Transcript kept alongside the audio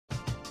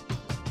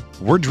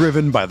We're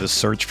driven by the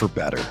search for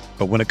better.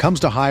 But when it comes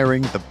to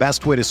hiring, the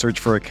best way to search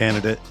for a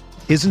candidate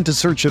isn't to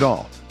search at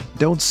all.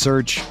 Don't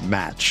search,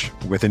 match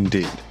with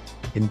Indeed.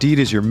 Indeed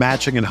is your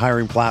matching and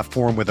hiring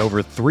platform with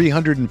over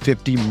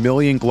 350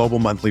 million global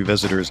monthly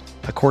visitors,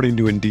 according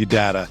to Indeed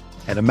data,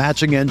 and a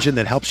matching engine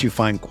that helps you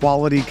find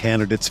quality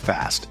candidates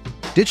fast.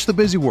 Ditch the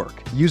busy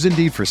work. Use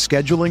Indeed for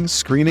scheduling,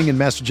 screening, and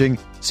messaging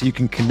so you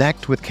can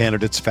connect with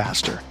candidates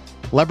faster.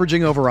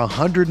 Leveraging over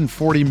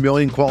 140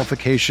 million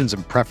qualifications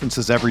and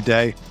preferences every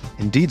day,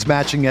 Indeed's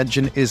matching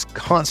engine is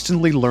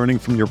constantly learning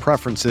from your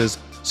preferences,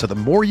 so the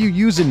more you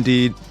use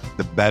Indeed,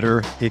 the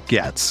better it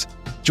gets.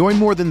 Join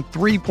more than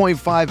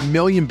 3.5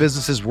 million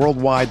businesses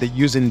worldwide that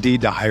use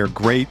Indeed to hire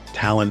great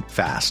talent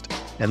fast.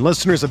 And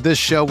listeners of this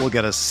show will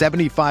get a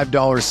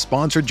 $75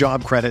 sponsored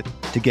job credit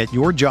to get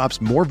your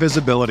jobs more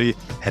visibility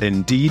at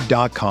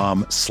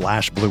Indeed.com/Blue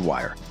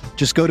Wire.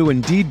 Just go to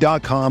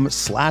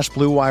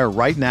Indeed.com/Blue Wire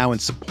right now and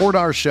support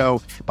our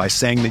show by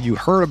saying that you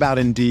heard about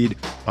Indeed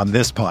on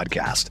this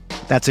podcast.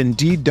 That's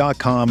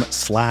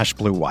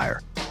Indeed.com/Blue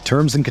Wire.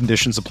 Terms and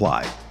conditions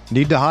apply.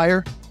 Need to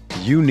hire?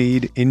 You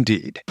need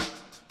Indeed.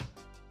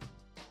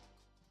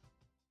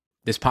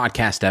 This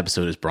podcast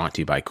episode is brought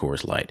to you by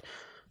Coors Light.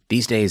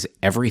 These days,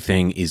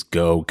 everything is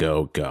go,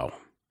 go, go.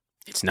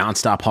 It's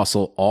nonstop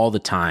hustle all the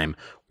time.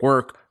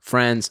 Work,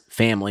 friends,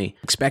 family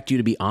expect you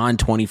to be on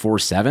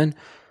 24/7.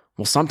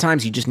 Well,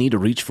 sometimes you just need to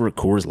reach for a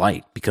Coors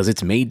Light because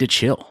it's made to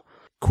chill.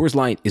 Coors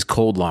Light is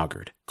cold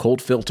lagered,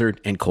 cold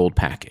filtered, and cold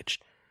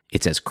packaged.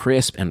 It's as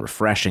crisp and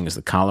refreshing as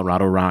the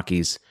Colorado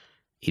Rockies.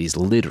 It is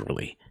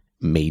literally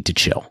made to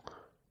chill.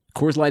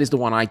 Coors Light is the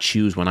one I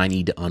choose when I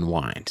need to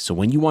unwind. So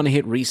when you want to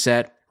hit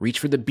reset, reach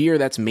for the beer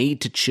that's made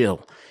to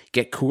chill.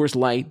 Get Coors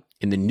Light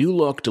in the new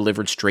look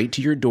delivered straight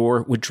to your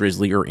door with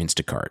Drizzly or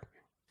Instacart.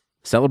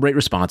 Celebrate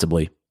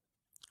responsibly.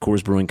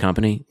 Coors Brewing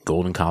Company,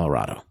 Golden,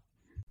 Colorado.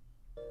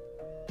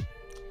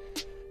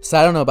 So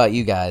I don't know about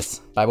you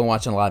guys, but I've been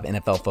watching a lot of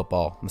NFL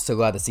football. I'm so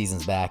glad the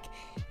season's back.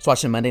 I was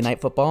watching Monday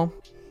Night Football,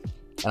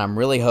 and I'm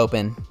really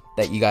hoping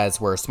that you guys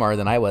were smarter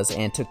than I was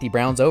and took the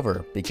Browns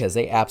over because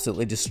they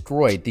absolutely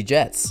destroyed the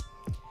Jets.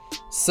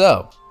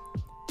 So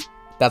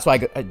that's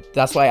why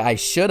I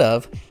should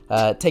have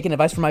taken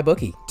advice from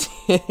MyBookie.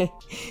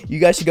 You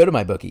guys should go to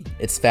MyBookie.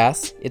 It's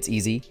fast, it's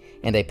easy,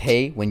 and they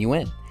pay when you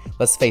win.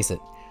 Let's face it,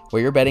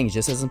 where you're betting is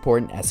just as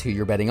important as who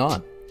you're betting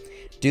on.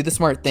 Do the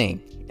smart thing.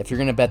 If you're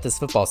going to bet this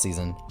football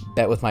season,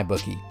 bet with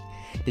MyBookie.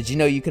 Did you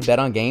know you could bet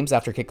on games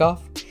after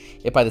kickoff?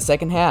 If by the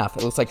second half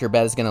it looks like your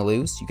bet is going to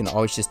lose, you can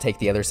always just take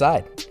the other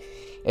side.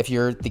 If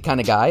you're the kind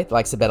of guy that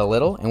likes to bet a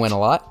little and win a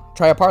lot,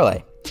 try a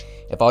parlay.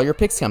 If all your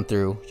picks come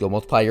through, you'll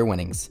multiply your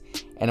winnings.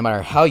 And no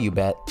matter how you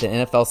bet, the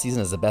NFL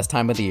season is the best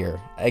time of the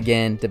year.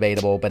 Again,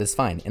 debatable, but it's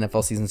fine.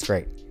 NFL season's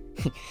great.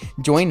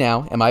 Join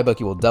now, and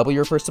MyBookie will double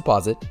your first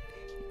deposit,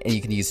 and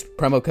you can use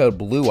promo code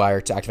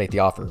BLUEWIRE to activate the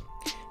offer.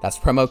 That's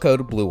promo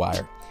code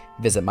BLUEWIRE.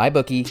 Visit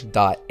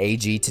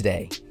mybookie.ag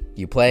today.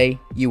 You play,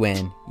 you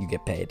win, you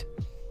get paid.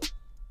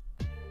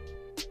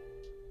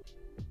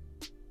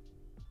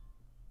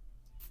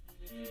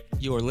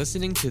 You're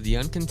listening to The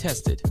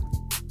Uncontested,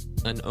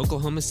 an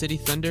Oklahoma City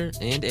Thunder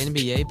and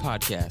NBA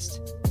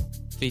podcast,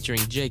 featuring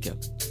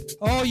Jacob.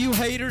 Oh, you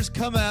haters,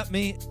 come at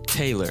me.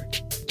 Taylor.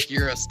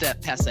 You're a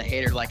step past a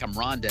hater like I'm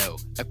Rondo.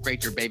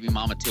 Upgrade your baby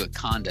mama to a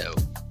condo.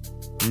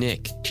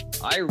 Nick.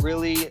 I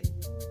really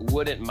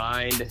wouldn't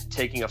mind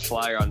taking a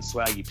flyer on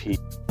Swaggy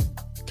Pete.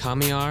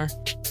 Kamiar.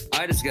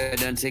 I just got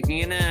done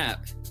taking a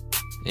nap.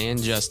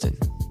 And Justin.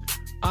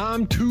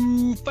 I'm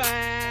too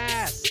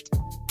fast.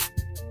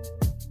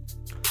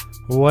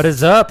 What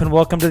is up, and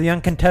welcome to the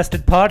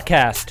Uncontested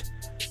Podcast.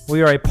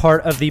 We are a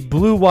part of the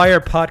Blue Wire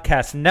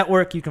Podcast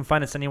Network. You can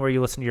find us anywhere you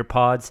listen to your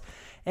pods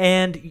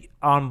and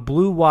on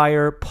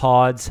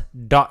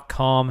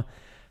BlueWirePods.com.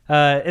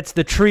 It's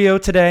the trio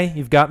today.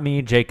 You've got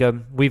me,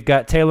 Jacob. We've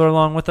got Taylor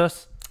along with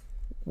us.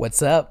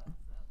 What's up?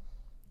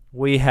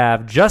 We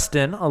have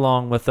Justin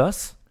along with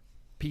us.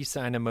 Peace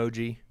sign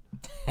emoji.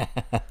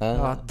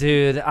 Oh,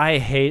 dude, I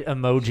hate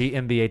emoji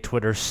NBA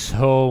Twitter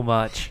so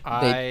much.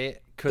 I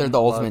couldn't they're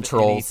the ultimate love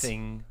trolls.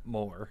 anything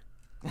more.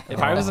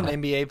 If I was an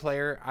NBA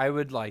player, I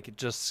would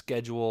just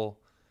schedule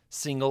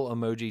single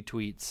emoji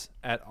tweets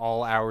at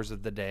all hours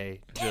of the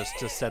day just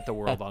to set the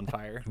world on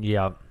fire.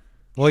 Yeah.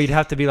 Well, you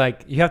have to be a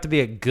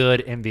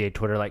good NBA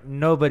Twitter. Like,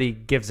 nobody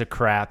gives a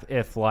crap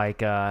if I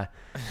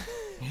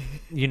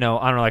don't know,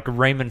 like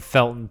Raymond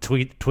Felton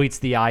tweets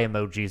the eye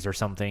emojis or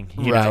something.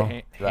 You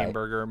know?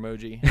 Hamburger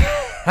emoji.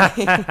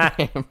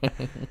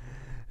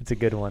 It's a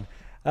good one.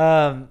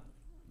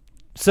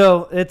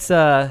 So it's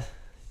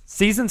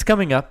season's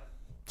coming up.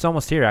 It's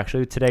almost here,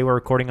 actually. Today we're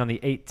recording on the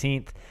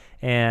 18th,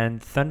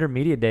 and Thunder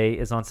Media Day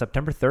is on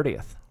September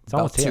 30th. It's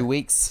almost About 2 here.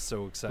 weeks.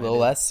 So excited. A little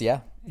less,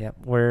 yeah. Yeah,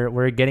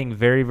 we're getting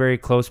very, very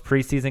close.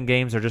 Preseason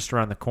games are just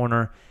around the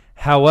corner.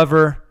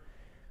 However,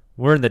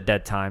 we're in the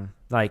dead time,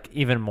 like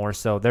even more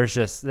so.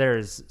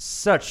 There's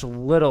such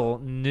little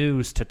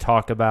news to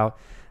talk about.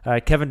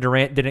 Kevin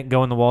Durant didn't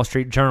go in the Wall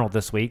Street Journal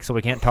this week, so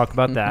we can't talk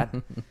about that.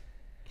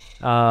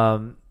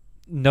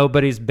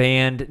 nobody's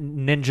banned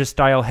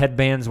ninja-style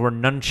headbands or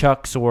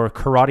nunchucks or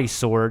karate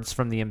swords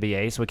from the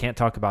NBA, so we can't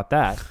talk about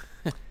that.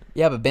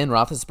 Yeah, but Ben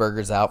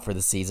Roethlisberger's out for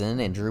the season,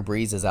 and Drew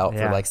Brees is out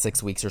for like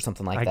 6 weeks or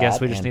something like that. I guess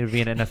we just need to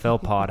be an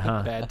NFL pod,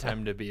 huh? Bad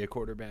time to be a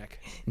quarterback.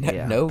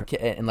 No,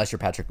 unless you're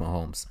Patrick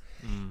Mahomes.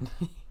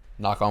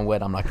 Knock on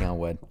wood. I'm knocking on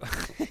wood.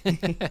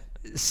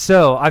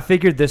 So I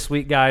figured this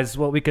week, guys,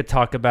 what we could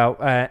talk about,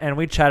 and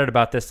we chatted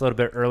about this a little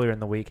bit earlier in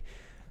the week.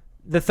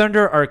 The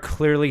Thunder are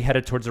clearly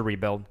headed towards a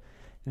rebuild.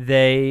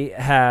 They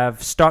have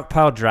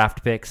stockpiled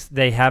draft picks.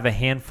 They have a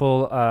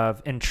handful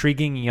of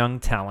intriguing young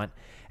talent.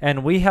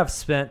 And we have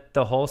spent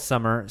the whole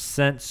summer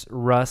since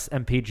Russ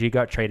and PG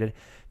got traded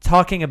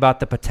talking about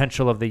the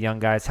potential of the young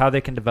guys, how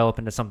they can develop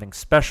into something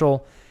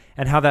special,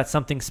 and how that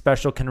something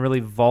special can really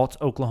vault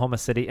Oklahoma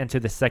City into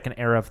the second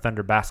era of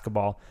Thunder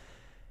basketball.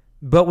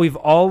 But we've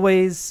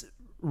always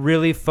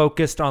really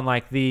focused on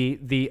like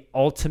the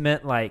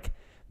ultimate like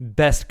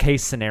best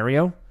case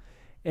scenario.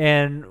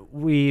 And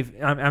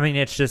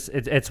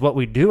it's what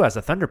we do as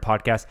a Thunder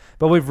podcast,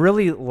 but we've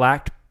really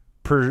lacked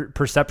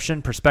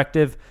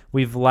perspective.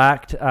 We've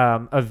lacked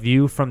a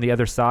view from the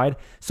other side.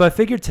 So I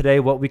figured today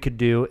what we could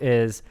do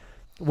is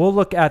we'll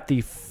look at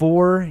the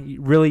 4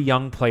 really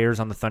young players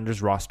on the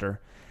Thunder's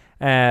roster.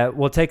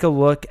 We'll take a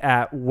look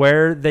at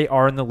where they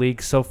are in the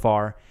league so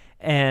far,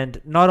 and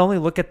not only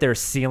look at their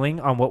ceiling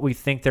on what we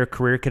think their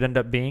career could end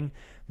up being,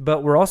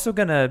 but we're also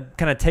going to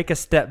kind of take a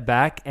step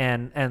back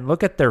and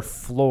look at their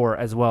floor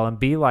as well and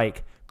be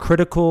like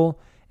critical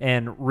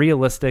and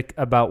realistic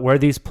about where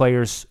these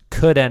players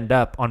could end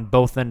up on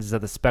both ends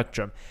of the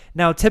spectrum.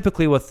 Now,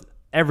 typically with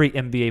every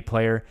NBA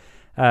player,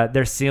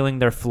 their ceiling,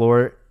 their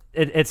floor,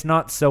 it's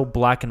not so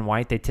black and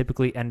white. They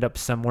typically end up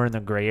somewhere in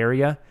the gray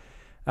area.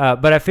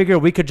 But I figure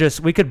we could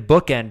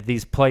bookend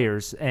these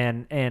players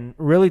and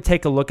really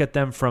take a look at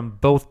them from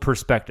both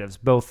perspectives,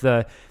 both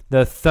the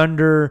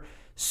Thunder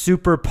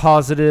super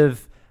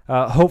positive,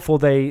 hopeful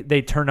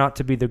they turn out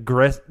to be the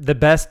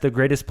best, the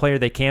greatest player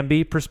they can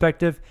be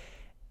perspective,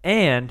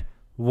 and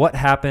what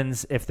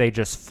happens if they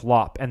just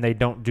flop and they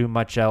don't do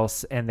much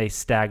else and they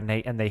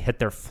stagnate and they hit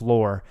their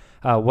floor.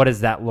 What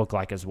does that look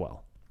like as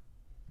well?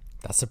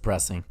 That's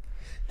depressing.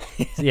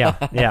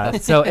 Yeah.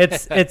 So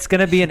it's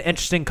going to be an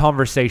interesting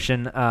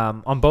conversation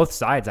on both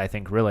sides, I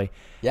think, really.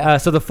 Yeah.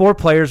 So the 4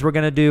 players we're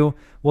going to do,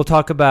 we'll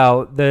talk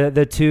about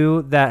the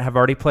 2 that have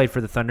already played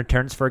for the Thunder,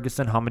 Terrence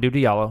Ferguson, Hamidou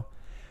Diallo.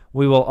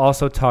 We will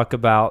also talk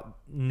about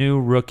new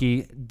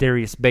rookie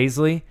Darius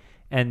Bazley,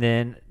 and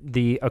then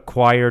the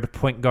acquired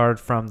point guard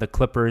from the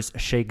Clippers,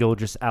 Shai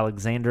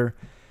Gilgeous-Alexander.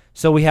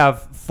 So we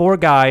have 4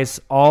 guys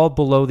all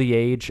below the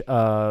age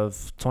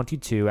of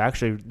 22.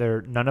 Actually,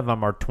 none of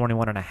them are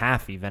 21 and a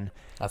half even.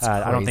 That's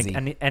crazy. I don't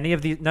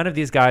think none of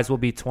these guys will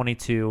be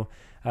 22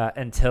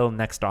 until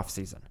next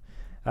offseason.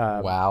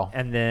 Wow.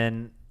 And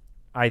then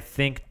I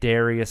think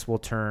Darius will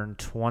turn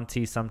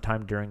 20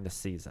 sometime during the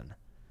season.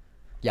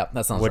 Yep,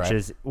 that sounds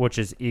right. Which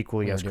is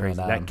equally as crazy.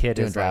 That kid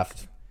doing is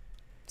draft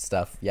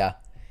stuff. Yeah.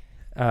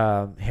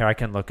 Here, I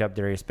can look up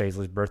Darius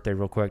Bazley's birthday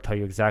real quick, tell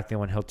you exactly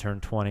when he'll turn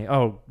 20.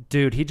 Oh,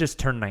 dude, he just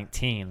turned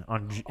 19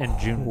 in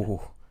June.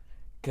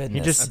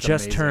 Goodness. He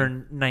just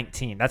turned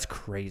 19. That's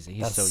crazy.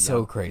 He's so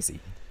young. Crazy.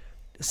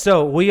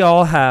 So we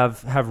all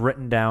have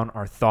written down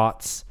our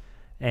thoughts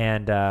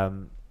and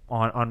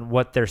on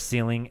what their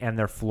ceiling and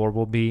their floor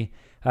will be.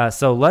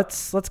 So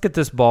let's get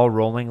this ball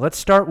rolling. Let's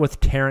start with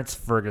Terrence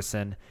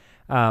Ferguson.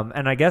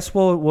 And I guess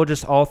we'll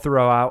just all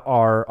throw out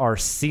our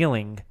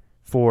ceiling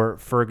for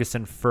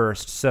Ferguson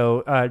first.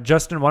 So,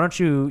 Justin, why don't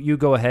you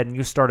go ahead and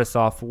you start us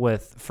off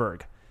with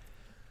Ferg.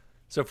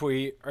 So if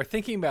we are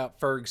thinking about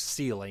Ferg's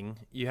ceiling,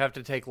 you have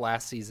to take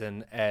last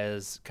season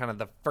as kind of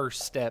the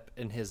first step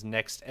in his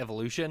next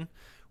evolution.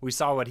 We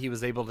saw what he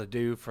was able to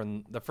do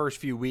from the first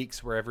few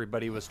weeks where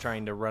everybody was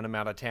trying to run him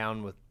out of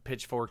town with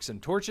pitchforks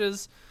and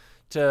torches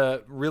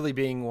to really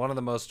being one of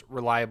the most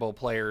reliable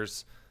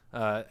players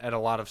at a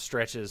lot of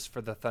stretches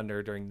for the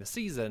Thunder during the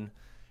season.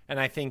 And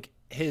I think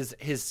his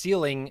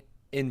ceiling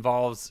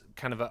involves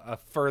kind of a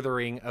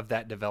furthering of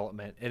that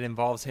development. It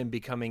involves him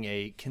becoming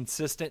a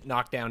consistent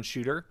knockdown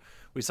shooter.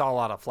 We saw a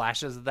lot of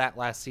flashes of that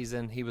last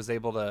season. He was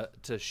able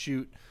to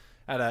shoot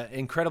at an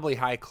incredibly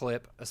high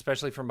clip,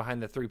 especially from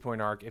behind the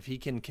three-point arc. If he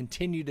can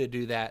continue to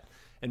do that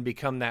and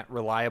become that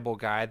reliable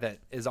guy that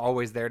is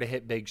always there to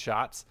hit big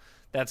shots,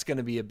 that's going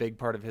to be a big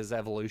part of his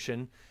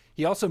evolution.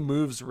 He also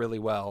moves really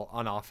well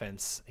on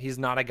offense. He's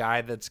not a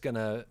guy that's going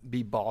to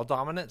be ball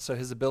dominant, so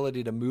his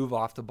ability to move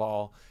off the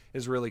ball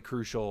is really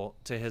crucial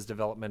to his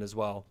development as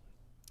well.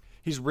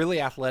 He's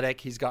really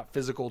athletic. He's got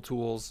physical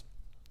tools.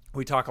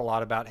 We talk a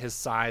lot about his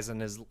size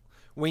and his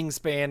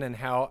wingspan and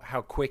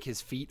how quick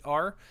his feet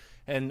are,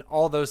 and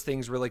all those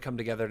things really come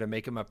together to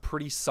make him a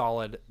pretty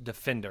solid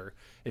defender.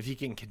 If he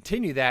can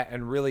continue that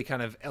and really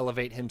kind of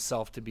elevate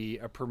himself to be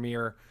a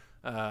premier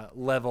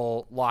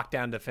level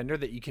lockdown defender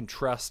that you can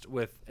trust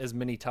with as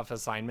many tough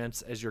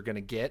assignments as you're going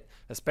to get,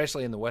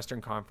 especially in the Western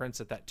Conference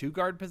at that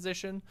 2-guard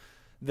position,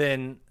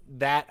 then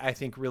that I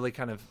think really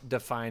kind of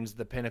defines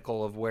the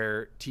pinnacle of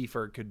where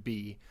T-Ferg could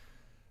be.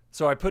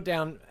 So I put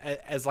down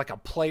as like a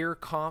player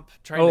comp.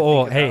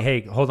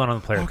 Hey, hold on the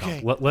player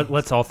Okay. comp.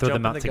 Let's all throw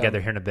them Jumping out the together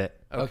gun. here in a bit.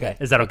 Okay.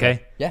 Is that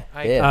okay? Yeah.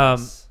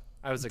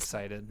 I was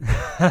excited.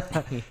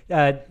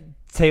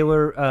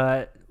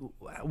 Taylor,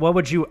 what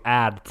would you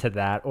add to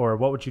that, or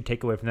what would you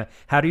take away from that?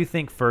 How do you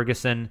think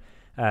Ferguson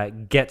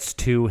gets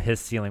to his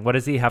ceiling? What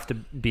does he have to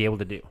be able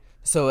to do?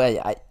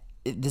 So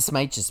this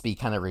might just be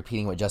kind of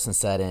repeating what Justin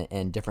said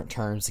in different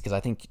terms, because I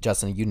think,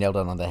 Justin, you nailed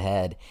it on the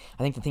head.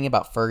 I think the thing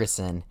about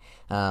Ferguson,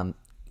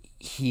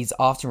 he's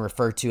often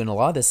referred to, and a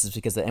lot of this is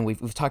because, and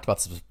we've talked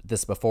about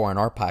this before on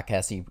our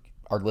podcast,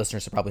 our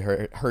listeners have probably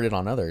heard it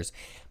on others,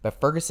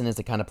 but Ferguson is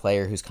the kind of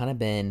player who's kind of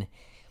been,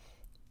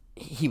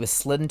 he was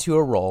slid into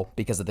a role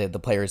because of the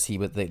players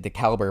the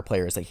caliber of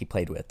players that he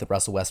played with, the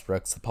Russell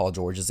Westbrooks, the Paul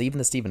Georges, even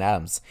the Steven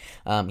Adams.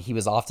 He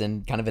was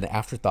often kind of an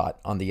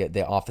afterthought on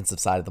the offensive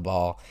side of the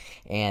ball,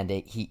 and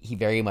he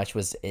very much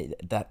was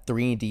that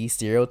 3-and-D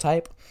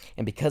stereotype,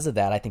 and because of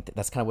that, I think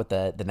that's kind of what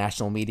the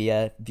national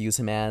media views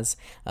him as.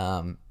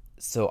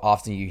 So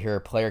often you hear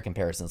player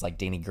comparisons like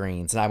Danny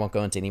Greens, and I won't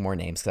go into any more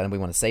names because I know we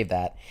want to save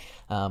that.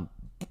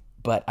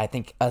 But I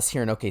think us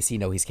here in OKC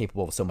know he's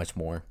capable of so much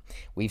more.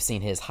 We've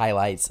seen his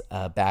highlights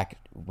back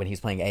when he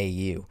was playing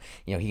AAU.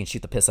 You know, he can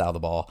shoot the piss out of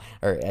the ball,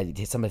 or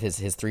some of his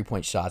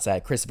 3-point shots.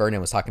 Chris Vernon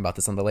was talking about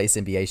this on the latest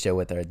NBA show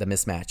with the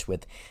mismatch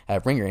with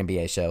Ringer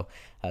NBA show,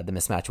 the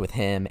mismatch with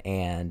him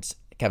and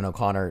Kevin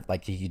O'Connor.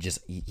 Like he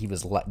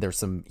was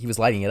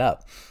lighting it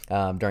up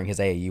during his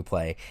AAU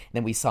play. And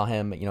then we saw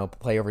him,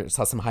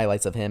 saw some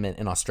highlights of him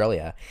in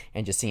Australia,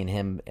 and just seeing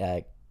him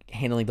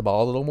handling the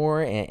ball a little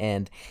more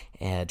and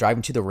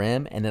driving to the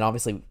rim. And then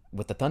obviously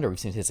with the Thunder, we've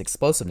seen his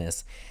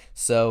explosiveness.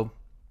 So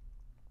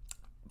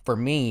for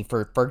me,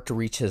 for Ferg to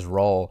reach his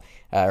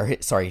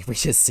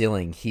reach his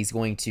ceiling, he's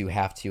going to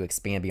have to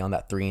expand beyond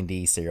that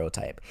 3-and-D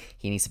stereotype.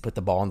 He needs to put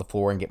the ball on the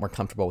floor and get more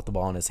comfortable with the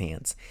ball in his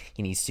hands.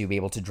 He needs to be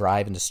able to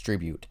drive and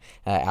distribute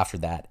after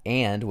that.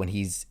 And when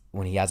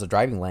he has a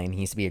driving lane, he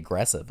needs to be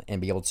aggressive and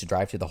be able to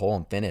drive to the hole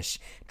and finish,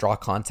 draw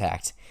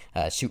contact,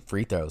 shoot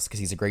free throws, because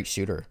he's a great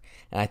shooter.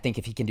 And I think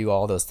if he can do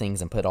all those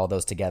things and put all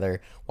those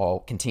together while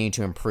continuing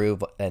to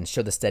improve and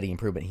show the steady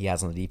improvement he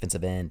has on the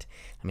defensive end,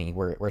 I mean,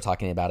 we're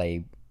talking about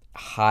a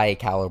high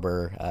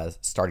caliber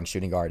starting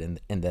shooting guard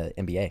in the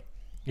NBA.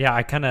 Yeah,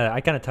 I kind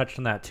of touched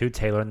on that too,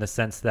 Taylor, in the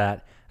sense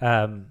that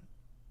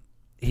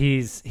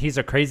he's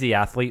a crazy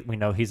athlete. We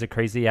know he's a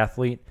crazy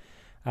athlete,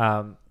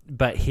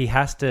 but he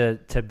has to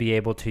be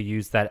able to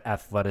use that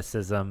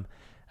athleticism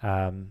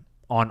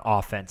on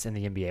offense in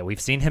the NBA. We've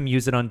seen him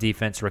use it on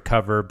defense,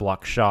 recover,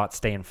 block shots,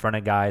 stay in front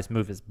of guys,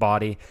 move his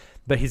body,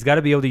 but he's got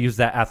to be able to use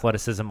that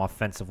athleticism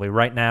offensively.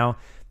 Right now,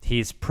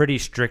 he's pretty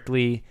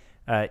strictly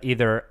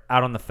either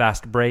out on the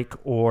fast break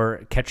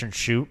or catch and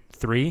shoot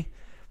 3.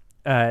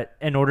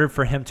 In order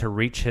for him to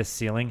reach his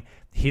ceiling,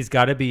 he's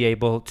got to be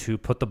able to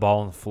put the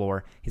ball on the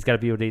floor. He's got to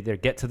be able to either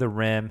get to the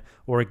rim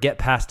or get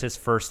past his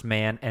first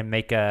man and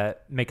make a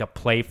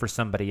play for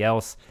somebody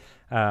else.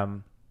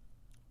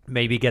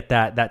 Maybe get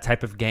that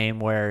type of game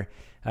where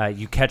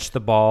you catch the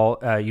ball,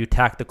 you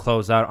tack the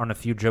closeout on a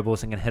few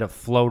dribbles and can hit a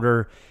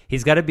floater.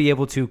 He's got to be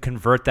able to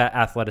convert that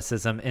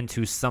athleticism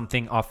into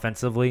something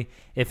offensively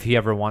if he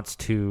ever wants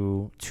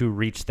to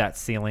reach that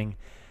ceiling.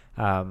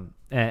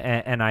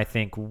 And I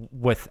think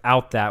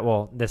without that,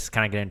 well, this is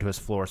kind of getting into his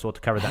floor, so we'll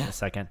cover that in a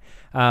second.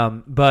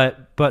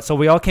 But so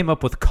we all came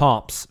up with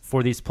comps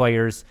for these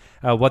players,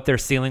 what their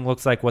ceiling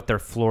looks like, what their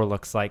floor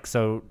looks like.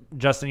 So,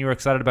 Justin, you were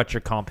excited about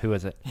your comp. Who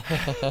is it?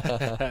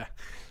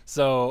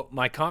 So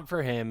my comp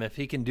for him, if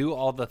he can do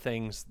all the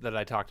things that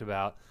I talked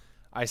about,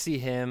 I see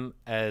him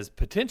as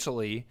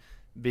potentially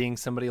being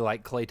somebody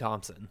like Klay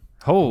Thompson.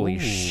 Holy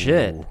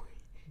shit.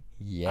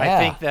 Yeah. I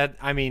think that,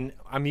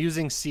 I'm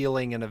using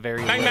ceiling in a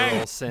very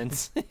literal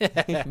sense.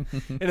 In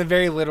a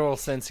very literal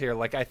sense here.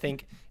 Like, I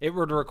think it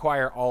would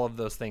require all of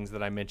those things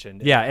that I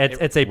mentioned. Yeah,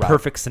 it's a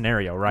perfect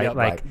scenario, right? Yep,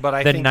 like, right. But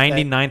I the think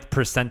 99th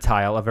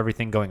percentile of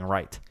everything going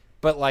right.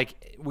 But,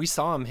 like, we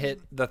saw him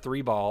hit the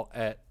 3-ball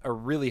at a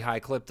really high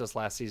clip this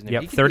last season.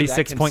 Yep,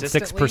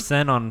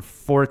 36.6% on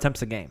 4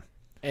 attempts a game.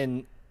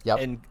 And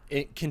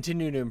it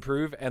continue to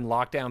improve and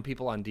lock down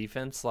people on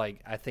defense. Like,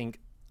 I think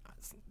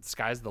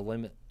sky's the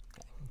limit.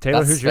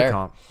 Taylor, who's your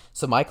comp?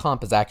 So my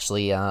comp is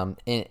actually,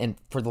 and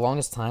for the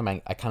longest time, I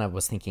kind of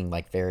was thinking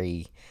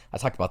I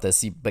talked about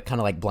this, but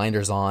kind of like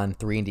blinders on,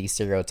 3-and-D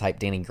stereotype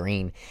Danny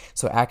Green.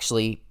 So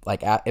actually,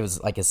 it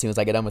was like as soon as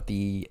I get done with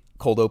the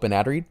cold open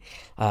ad read,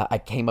 I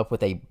came up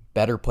with a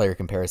better player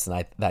comparison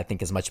that I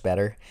think is much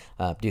better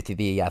due to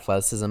the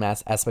athleticism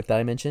aspect that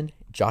I mentioned.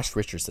 Josh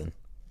Richardson.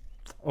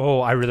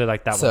 Oh, I really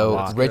like that one a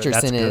lot. So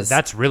Richardson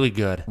that's really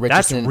good.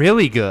 Richardson, that's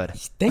really good.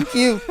 Thank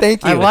you.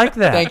 I like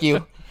that. Thank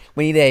you.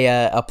 We need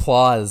a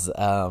applause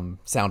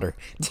sounder.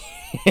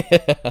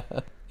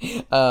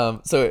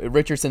 So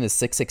Richardson is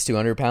 6'6",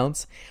 200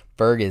 pounds.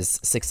 Ferg is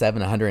 6'7",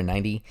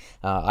 190.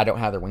 I don't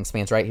have their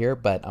wingspans right here,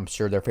 but I'm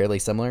sure they're fairly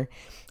similar.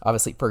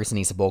 Obviously, Ferguson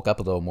needs to bulk up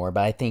a little more,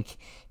 but I think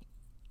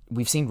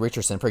we've seen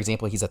Richardson, for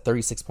example, he's a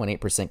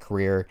 36.8%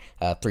 career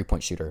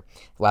 3-point shooter.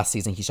 Last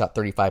season, he shot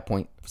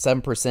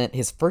 35.7%.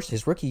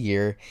 His rookie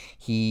year,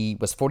 he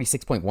was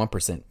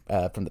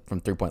 46.1%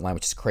 from 3-point line,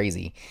 which is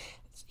crazy.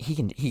 He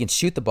can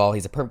shoot the ball.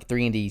 He's a perfect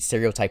 3-and-D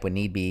stereotype when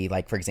need be.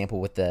 Like, for example,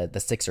 with the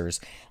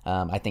Sixers,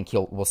 I think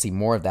we'll see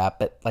more of that.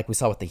 But like we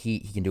saw with the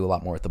Heat, he can do a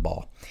lot more with the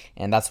ball,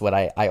 and that's what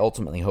I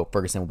ultimately hope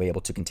Ferguson will be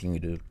able to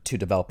continue to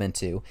develop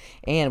into.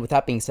 And with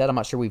that being said, I'm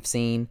not sure we've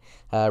seen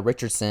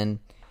Richardson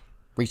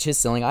reach his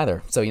ceiling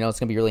either. So it's going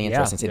to be really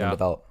interesting to see them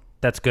develop.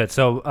 That's good.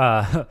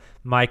 So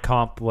my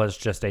comp was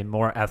just a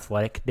more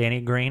athletic Danny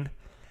Green,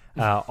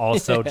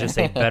 also just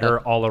a better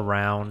all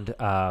around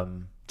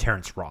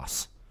Terrence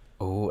Ross.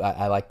 Oh,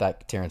 I like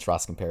that Terrence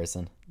Ross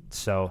comparison.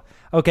 So,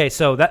 okay,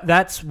 so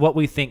that's what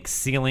we think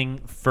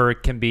ceiling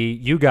Ferg can be.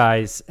 You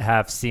guys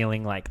have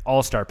ceiling like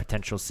all-star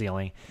potential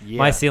ceiling. Yeah.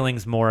 My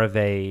ceiling's more of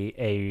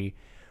a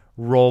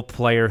role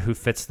player who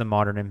fits the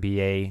modern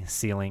NBA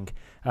ceiling.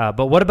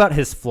 But what about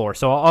his floor?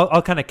 So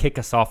I'll kind of kick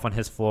us off on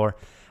his floor.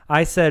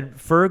 I said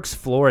Ferg's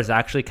floor is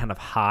actually kind of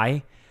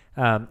high.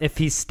 If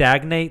he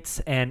stagnates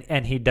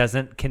and he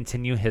doesn't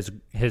continue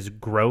his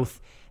growth,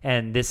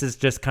 and this is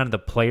just kind of the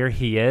player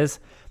he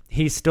is,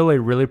 he's still a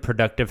really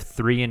productive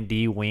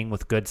 3-and-D wing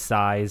with good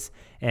size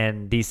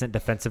and decent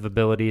defensive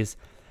abilities.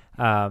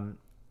 And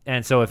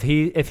so if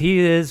he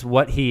is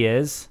what he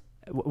is,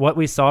 what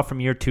we saw from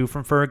year 2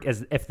 from Ferg,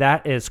 is if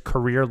that is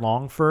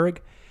career-long Ferg,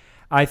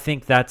 I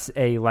think that's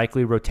a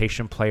likely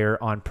rotation player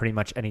on pretty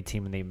much any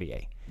team in the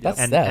NBA. That's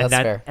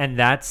fair. And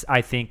that's,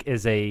 I think,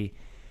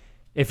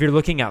 if you're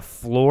looking at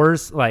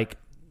floors, like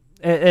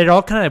it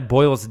all kind of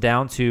boils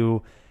down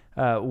to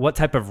what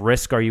type of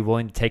risk are you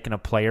willing to take in a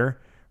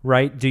player,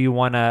 right? Do you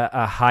want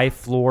a high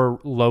floor,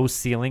 low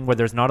ceiling where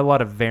there's not a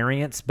lot of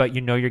variance, but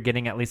you're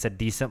getting at least a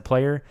decent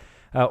player?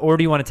 Or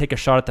do you want to take a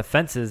shot at the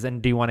fences,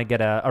 and do you want to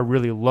get a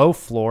really low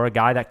floor, a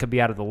guy that could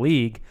be out of the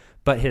league,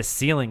 but his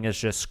ceiling is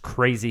just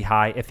crazy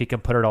high if he can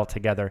put it all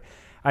together?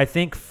 I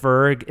think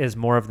Ferg is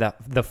more of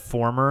the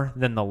former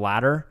than the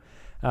latter,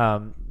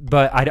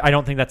 but I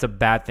don't think that's a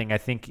bad thing. I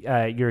think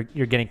you're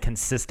getting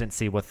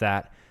consistency with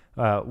that,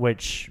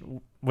 which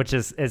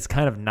is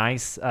kind of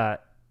nice,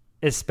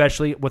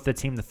 especially with the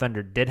team the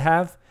Thunder did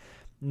have.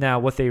 Now,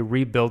 with a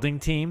rebuilding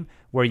team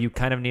where you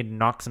kind of need to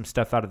knock some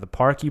stuff out of the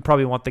park, you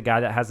probably want the guy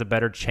that has a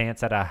better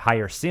chance at a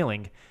higher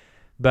ceiling.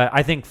 But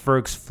I think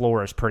Ferg's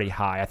floor is pretty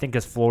high. I think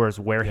his floor is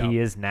where he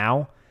is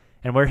now,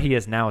 and where he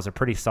is now is a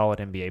pretty solid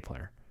NBA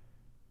player.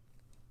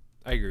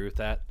 I agree with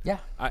that. Yeah.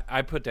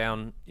 I put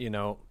down,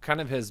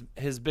 kind of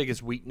his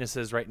biggest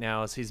weaknesses right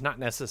now is he's not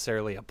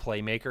necessarily a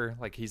playmaker.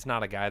 Like, he's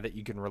not a guy that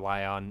you can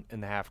rely on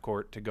in the half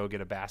court to go get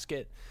a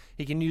basket.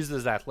 He can use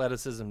his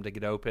athleticism to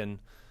get open.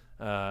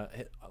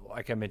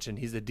 Like I mentioned,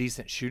 he's a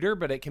decent shooter,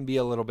 but it can be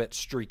a little bit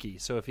streaky.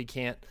 So if he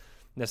can't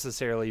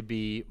necessarily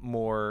be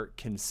more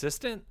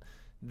consistent,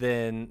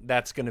 then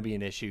that's going to be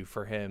an issue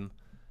for him.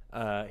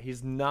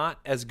 He's not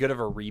as good of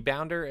a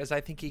rebounder as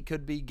I think he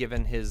could be,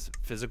 given his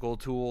physical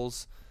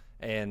tools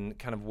and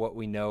kind of what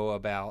we know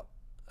about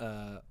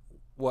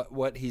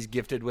what he's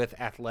gifted with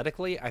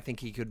athletically. I think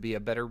he could be a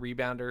better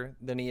rebounder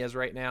than he is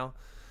right now.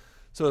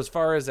 So as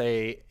far as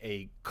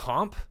a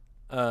comp,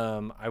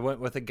 I went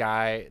with a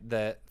guy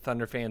that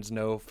Thunder fans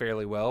know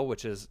fairly well,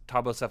 which is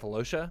Thabo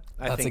Sefolosha.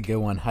 That's a good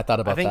one. I thought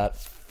about that. I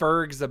think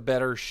Ferg's a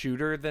better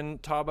shooter than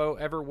Thabo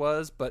ever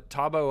was, but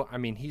Thabo,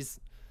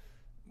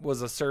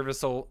 was a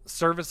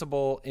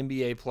serviceable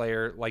NBA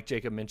player, like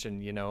Jacob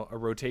mentioned, a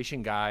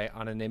rotation guy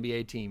on an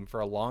NBA team for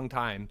a long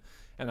time.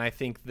 And I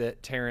think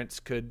that Terrence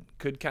could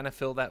kind of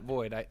fill that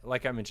void.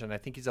 Like I mentioned, I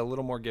think he's a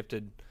little more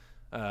gifted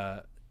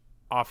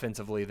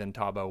offensively than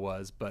Thabo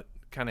was, but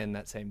kind of in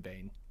that same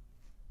vein.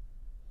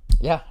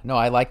 Yeah, no,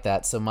 I like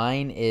that. So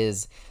mine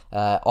is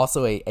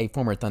also a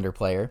former Thunder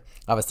player.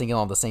 I was thinking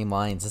along the same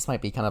lines. This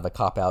might be kind of a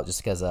cop-out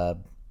just because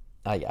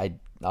I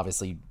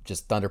obviously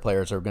just Thunder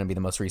players are going to be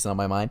the most recent on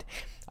my mind.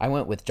 I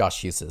went with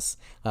Josh Husis,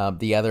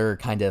 the other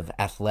kind of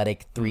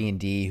athletic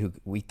 3-and-D who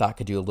we thought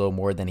could do a little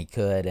more than he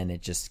could, and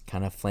it just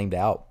kind of flamed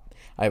out.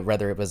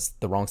 Whether it was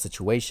the wrong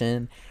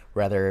situation,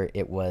 whether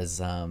it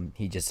was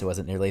he just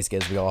wasn't nearly as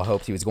good as we all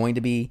hoped he was going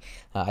to be.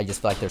 I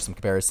just feel like there's some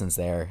comparisons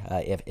there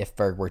if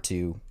Ferg were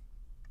to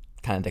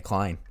kind of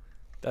decline.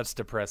 That's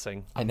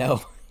depressing. I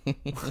know.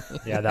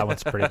 Yeah, that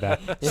one's pretty bad.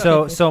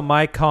 So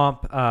my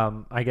comp,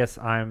 I guess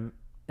I'm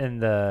in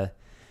the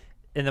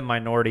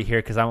minority here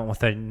because I went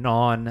with a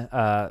non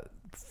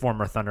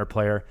former Thunder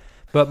player,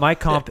 but my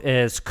comp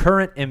is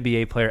current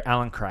NBA player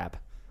Allen Crabbe.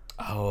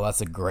 Oh, that's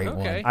a great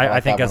one. I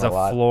think as a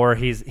floor,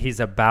 he's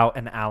about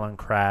an Allen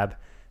Crabbe.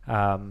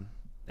 And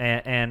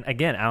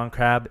again, Allen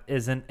Crabbe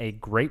isn't a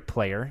great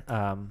player,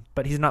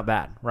 but he's not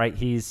bad, right?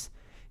 He's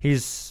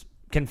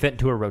can fit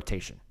into a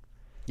rotation.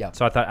 Yeah.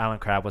 So I thought Allen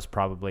Crabbe was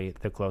probably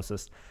the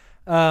closest.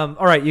 All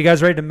right, you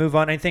guys ready to move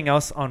on? Anything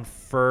else on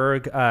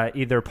Ferg,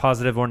 either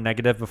positive or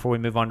negative, before we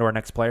move on to our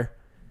next player?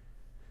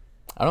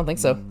 I don't think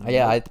so.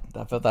 Yeah, I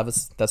felt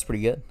that's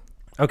pretty good.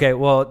 Okay,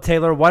 well,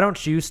 Taylor, why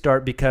don't you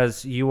start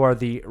because you are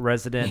the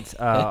resident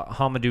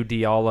Hamidou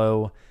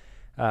Diallo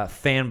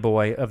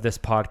fanboy of this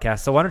podcast.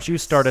 So why don't you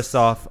start us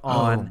off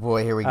on? Oh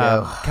boy, here we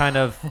go. Kind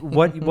of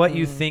what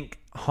you think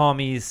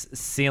Hami's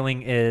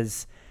ceiling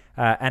is,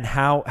 and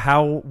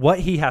how what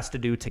he has to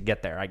do to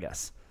get there, I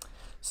guess.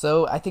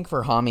 So I think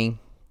for Hami,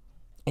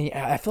 and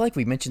I feel like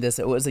we mentioned this.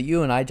 It was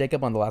you and I,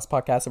 Jacob, on the last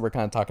podcast, and we're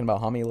kind of talking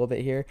about Hami a little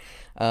bit here.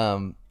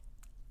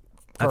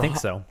 I think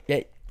so.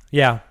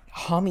 Yeah.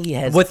 Hami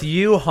has... With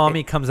you,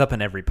 Hami comes up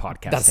in every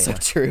podcast. That's so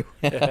true.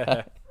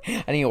 I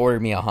need to order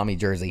me a Hami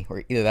jersey,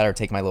 or either that or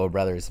take my little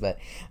brother's. But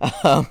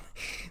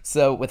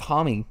so with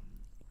Hami,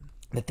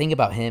 the thing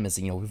about him is,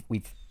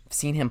 we've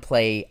seen him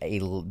play a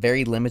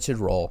very limited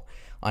role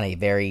on a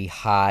very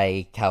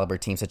high caliber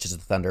team such as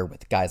the Thunder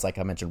with guys like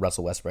I mentioned,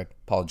 Russell Westbrook,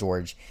 Paul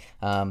George.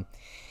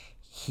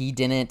 He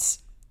didn't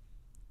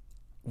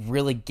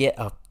really get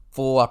a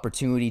full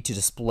opportunity to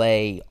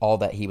display all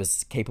that he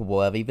was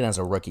capable of, even as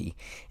a rookie.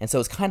 And so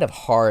it's kind of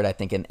hard, I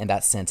think, in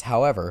that sense.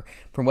 However,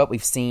 from what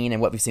we've seen and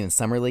what we've seen in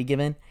Summer League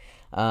even,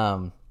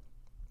 I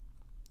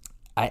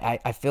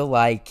feel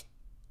like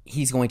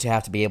he's going to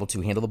have to be able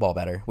to handle the ball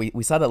better.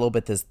 We saw that a little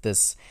bit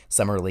this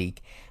Summer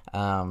League.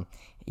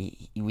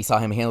 We saw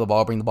him handle the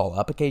ball, bring the ball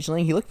up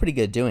occasionally. He looked pretty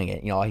good doing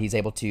it. He's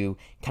able to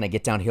kind of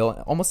get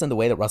downhill, almost in the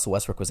way that Russell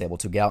Westbrook was able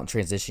to get out in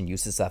transition,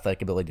 use his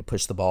athletic ability to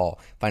push the ball,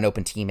 find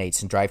open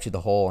teammates, and drive to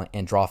the hole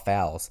and draw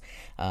fouls.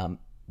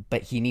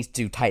 But he needs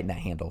to tighten that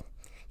handle.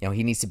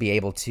 He needs to be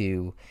able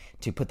to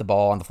put the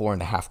ball on the floor in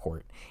the half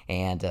court,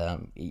 and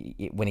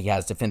when he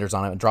has defenders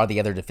on him, and draw the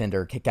other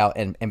defender, kick out,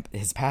 and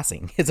his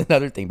passing is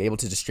another thing. Be able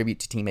to distribute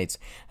to teammates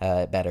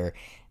better.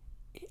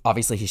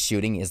 Obviously, his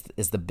shooting is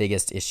the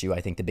biggest issue.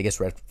 I think the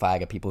biggest red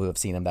flag of people who have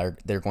seen him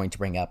that they're going to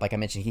bring up. Like I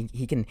mentioned,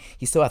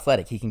 he's so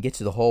athletic. He can get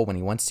to the hole when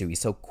he wants to. He's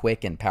so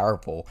quick and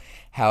powerful.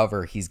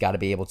 However, he's got to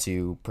be able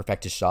to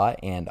perfect his shot,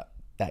 and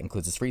that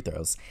includes his free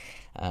throws.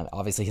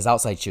 Obviously, his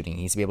outside shooting,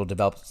 he needs to be able to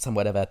develop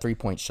somewhat of a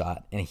 3-point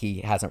shot, and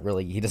he doesn't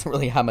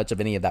really have much of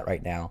any of that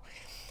right now.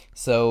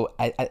 So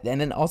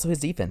and then also his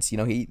defense, he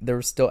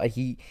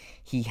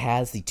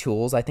has the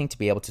tools, I think, to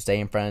be able to stay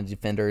in front of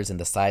defenders and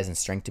the size and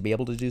strength to be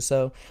able to do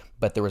so.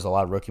 But there was a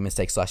lot of rookie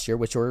mistakes last year,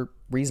 which were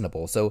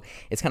reasonable. So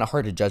it's kind of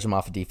hard to judge him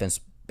off of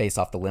defense based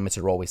off the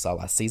limited role we saw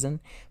last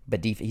season.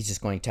 But he's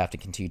just going to have to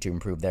continue to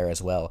improve there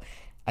as well.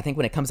 I think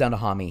when it comes down to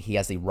Hami, he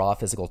has the raw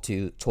physical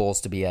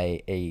tools to be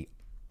a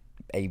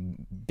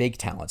big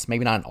talent,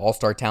 maybe not an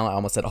all-star talent. I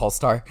almost said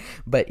all-star,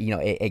 but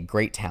a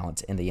great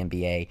talent in the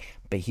NBA.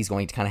 But he's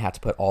going to kind of have to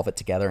put all of it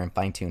together and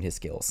fine-tune his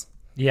skills.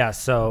 Yeah,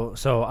 so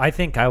I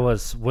think I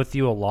was with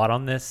you a lot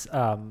on this,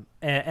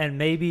 and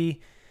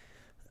maybe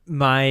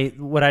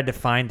what I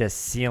defined as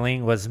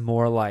ceiling was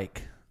more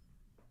like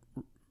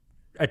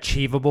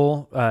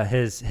achievable,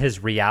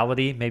 his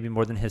reality, maybe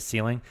more than his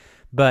ceiling.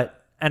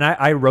 But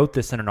I wrote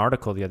this in an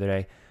article the other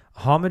day.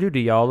 Hamidou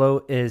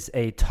Diallo is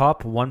a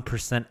top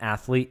 1%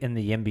 athlete in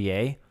the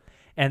NBA,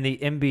 and the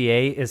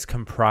NBA is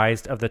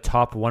comprised of the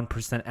top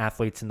 1%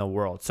 athletes in the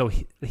world. So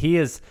he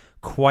is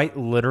quite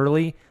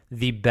literally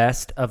the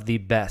best of the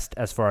best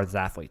as far as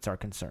athletes are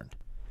concerned.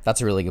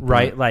 That's a really good point.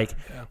 Right? Like,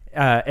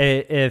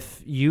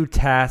 if you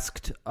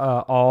tasked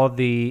all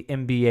the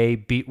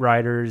NBA beat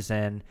writers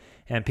and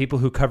people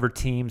who cover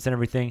teams and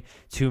everything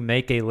to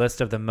make a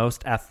list of the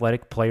most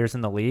athletic players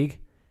in the league,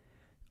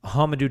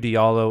 Hamidou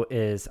Diallo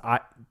is,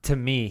 to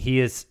me,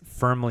 he is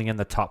firmly in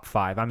the top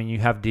 5. I mean, you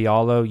have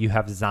Diallo, you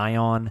have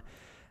Zion.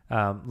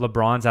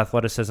 LeBron's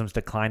athleticism's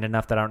declined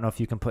enough that I don't know if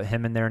you can put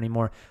him in there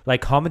anymore.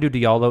 Like, Hamidou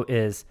Diallo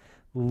is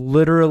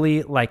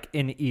literally like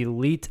an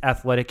elite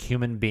athletic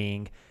human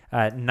being,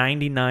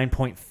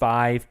 99.5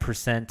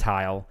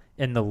 percentile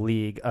in the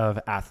league of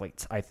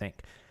athletes, I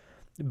think.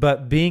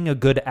 But being a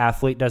good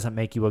athlete doesn't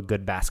make you a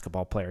good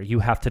basketball player. You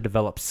have to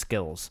develop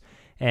skills.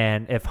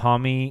 And if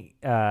Hami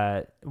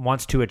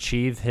wants to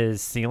achieve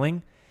his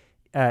ceiling,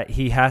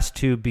 he has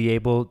to be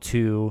able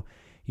to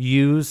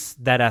use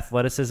that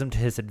athleticism to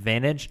his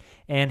advantage,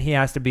 and he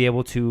has to be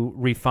able to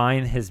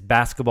refine his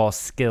basketball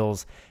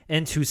skills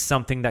into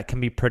something that can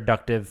be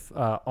productive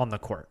on the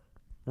court,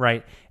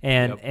 right?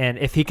 And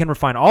if he can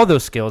refine all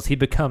those skills, he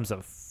becomes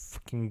a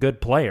fucking good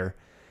player.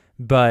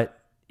 But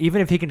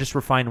even if he can just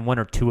refine one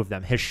or two of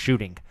them, his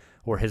shooting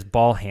or his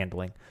ball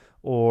handling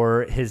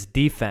or his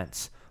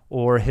defense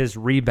or his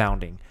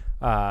rebounding,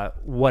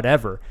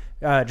 whatever.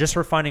 Just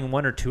refining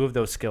one or two of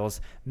those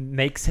skills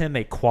makes him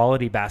a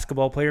quality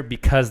basketball player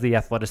because the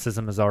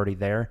athleticism is already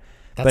there.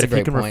 But if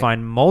he can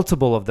refine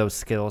multiple of those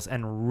skills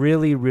and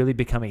really, really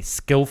become a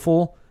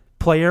skillful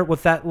player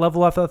with that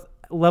level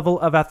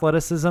of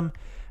athleticism,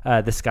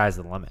 the sky's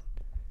the limit.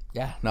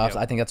 Yeah, no,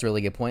 I think that's a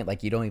really good point.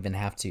 Like, you don't even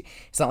have to.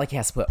 It's not like he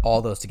has to put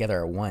all those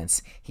together at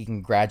once. He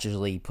can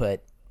gradually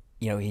put.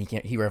 He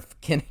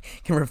can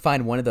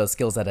refine one of those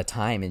skills at a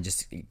time and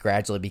just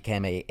gradually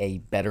become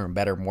a better and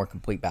better, more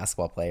complete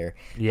basketball player.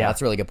 Yeah,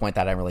 that's a really good point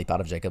that I hadn't really thought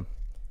of, Jacob.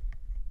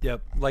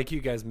 Yep, like you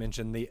guys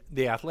mentioned,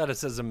 the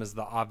athleticism is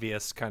the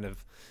obvious kind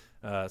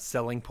of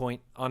selling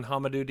point on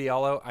Hamidou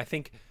Diallo. I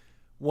think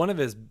one of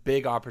his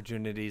big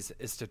opportunities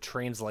is to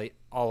translate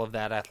all of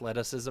that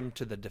athleticism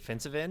to the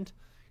defensive end,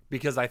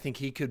 because I think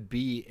he could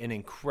be an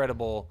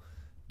incredible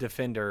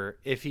defender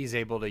if he's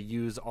able to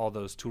use all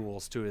those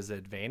tools to his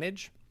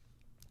advantage.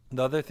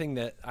 The other thing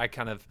that I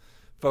kind of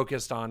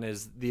focused on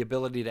is the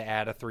ability to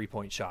add a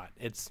 3-point shot.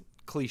 It's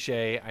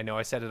cliche. I know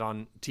I said it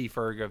on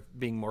T-Ferg of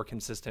being more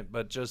consistent,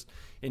 but just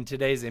in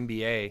today's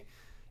NBA,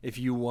 if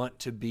you want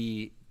to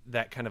be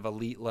that kind of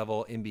elite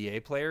level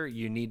NBA player,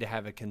 you need to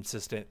have a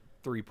consistent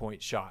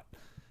 3-point shot.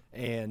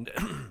 And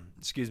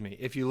excuse me,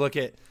 if you look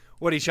at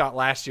what he shot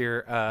last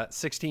year,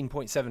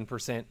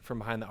 16.7% from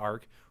behind the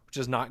arc, which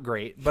is not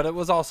great, but it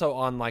was also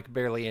on like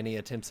barely any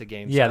attempts a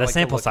game. Yeah, so the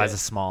sample size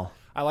is small.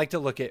 I like to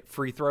look at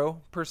free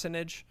throw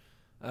percentage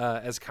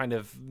as kind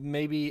of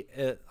maybe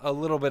a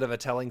little bit of a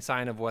telling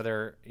sign of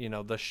whether,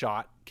 the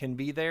shot can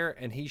be there.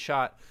 And he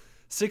shot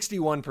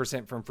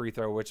 61% from free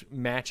throw, which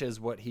matches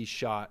what he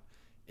shot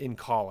in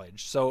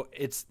college. So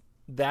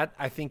that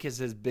I think is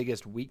his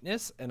biggest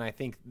weakness, and I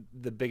think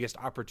the biggest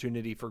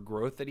opportunity for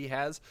growth that he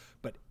has.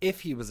 But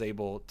if he was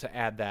able to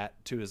add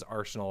that to his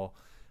arsenal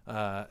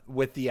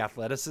with the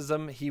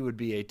athleticism, he would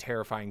be a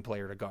terrifying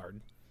player to guard.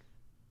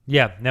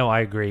 Yeah, no,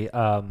 I agree.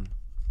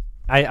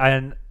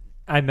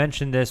 I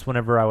mentioned this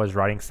whenever I was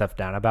writing stuff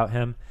down about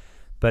him,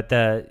 but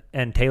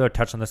and Taylor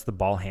touched on this, the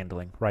ball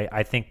handling, right?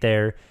 I think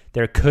there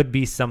could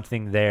be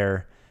something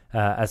there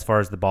as far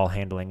as the ball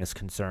handling is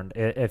concerned.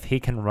 If he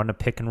can run a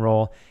pick and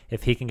roll,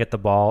 if he can get the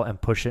ball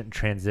and push it in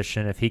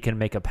transition, if he can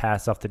make a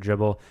pass off the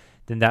dribble,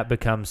 then that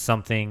becomes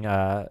something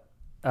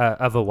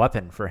of a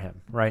weapon for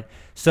him, right?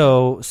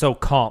 So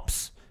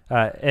comps.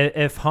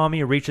 If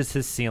Hami reaches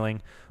his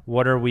ceiling,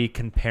 what are we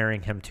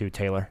comparing him to,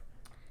 Taylor?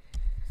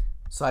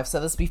 So I've said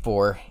this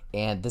before,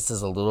 and this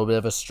is a little bit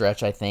of a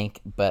stretch, I think,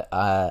 but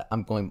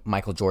I'm going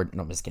Michael Jordan.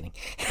 No, I'm just kidding.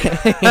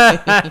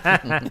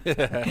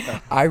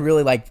 I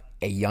really like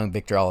a young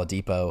Victor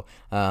Oladipo.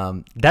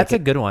 That's a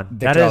good one.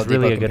 That is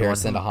really a good one.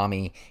 Comparison to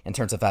Hami in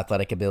terms of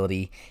athletic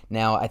ability.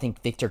 Now, I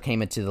think Victor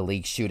came into the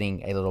league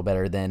shooting a little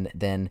better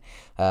than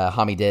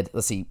Hami did.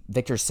 Let's see,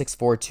 Victor's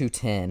 6'4",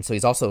 210, so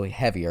he's also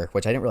heavier,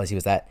 which I didn't realize he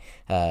was that.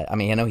 I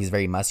know he's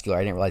very muscular.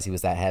 I didn't realize he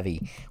was that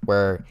heavy.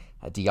 Where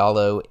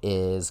Diallo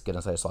is,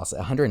 goodness, I just lost it,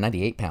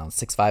 198 pounds,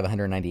 6'5",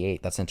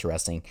 198. That's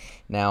interesting.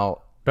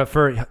 Now, but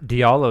for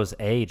Diallo's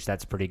age,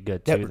 that's pretty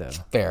good too, though.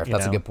 Fair,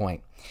 that's a good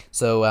point.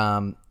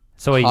 So,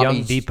 so a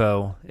young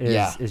Depot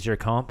is your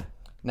comp?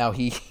 Now,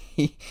 he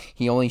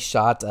only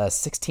shot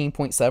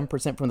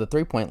 16.7% from the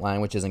three-point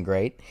line, which isn't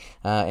great,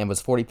 and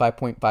was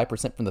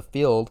 45.5% from the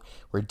field,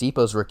 where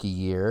Depot's rookie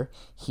year,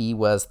 he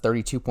was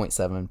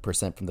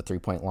 32.7% from the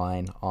three-point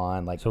line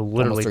on so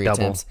literally almost 3 double.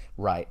 attempts.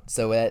 Right.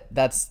 So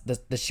that's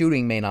the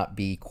shooting may not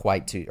be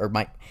quite to, or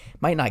might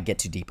not get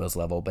to Depot's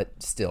level, but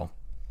still.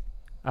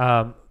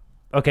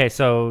 Okay,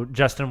 so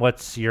Justin,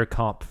 what's your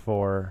comp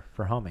for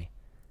Hami?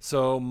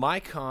 So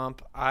my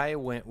comp, I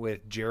went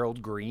with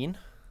Gerald Green.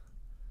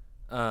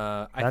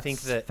 I think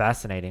that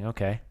fascinating.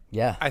 Okay.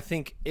 Yeah. I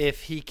think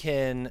if he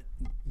can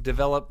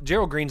develop,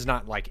 Gerald Green's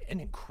not like an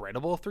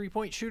incredible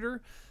 3-point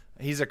shooter.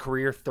 He's a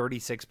career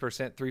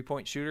 36%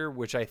 3-point shooter,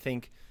 which I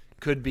think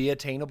could be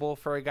attainable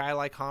for a guy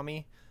like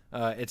Hami.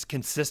 It's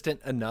consistent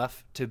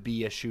enough to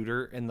be a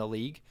shooter in the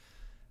league.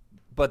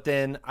 But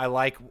then I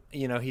like,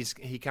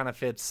 he kind of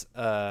fits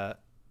the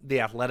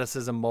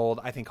athleticism mold.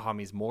 I think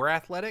Hami's more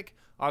athletic,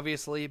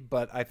 obviously,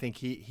 but I think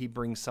he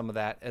brings some of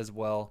that as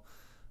well.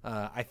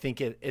 I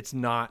think it's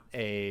not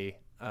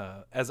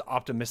as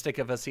optimistic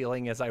of a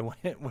ceiling as I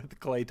went with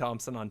Klay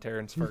Thompson on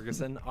Terrence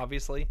Ferguson,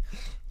 obviously.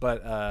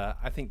 But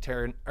I think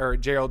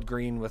Gerald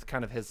Green, with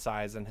kind of his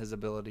size and his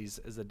abilities,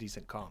 is a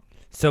decent comp.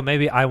 So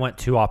maybe I went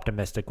too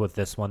optimistic with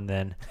this one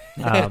then,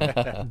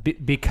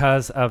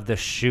 because of the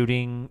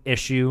shooting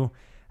issue,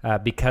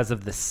 because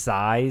of the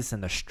size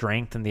and the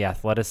strength and the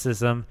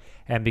athleticism,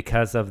 and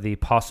because of the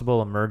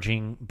possible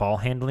emerging ball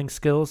handling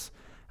skills.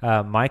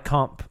 My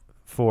comp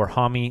for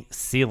Hami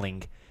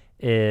ceiling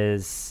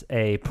is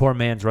a poor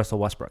man's Russell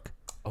Westbrook.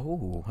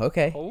 Oh,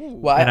 okay. Oh.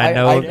 Well, And I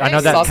know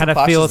that kind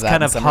of feels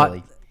kind of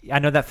hot. I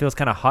know that feels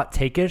kind of hot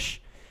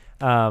take-ish.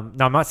 Now,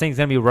 I'm not saying he's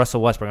going to be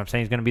Russell Westbrook. I'm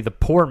saying he's going to be the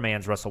poor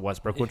man's Russell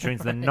Westbrook, which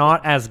means the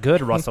not as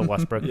good Russell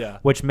Westbrook,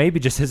 which maybe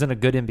just isn't a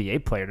good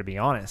NBA player, to be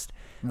honest.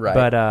 Right.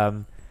 But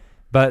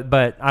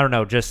I don't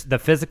know, just the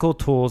physical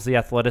tools, the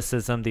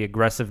athleticism, the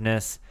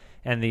aggressiveness,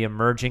 and the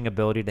emerging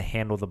ability to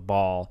handle the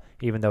ball,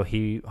 even though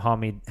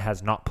Hami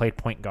has not played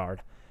point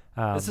guard.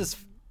 This is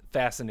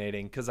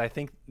fascinating because I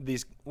think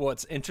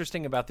what's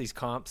interesting about these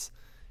comps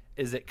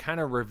is it kind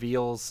of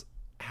reveals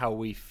how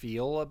we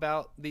feel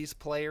about these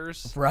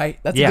players. Right.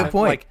 That's a good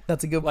point.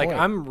 That's a good point. Like,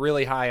 I'm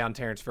really high on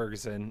Terrence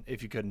Ferguson,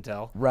 if you couldn't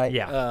tell. Right.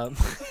 Yeah.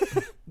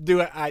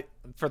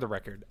 For the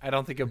record, I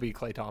don't think it'll be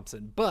Klay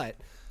Thompson, but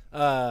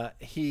I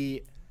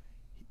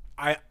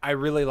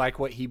really like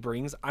what he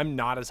brings. I'm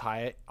not as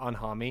high on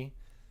Hami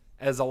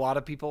as a lot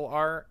of people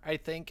are, I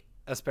think,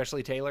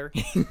 especially Taylor.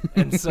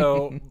 And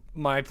so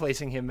my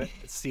placing him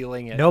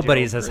ceiling at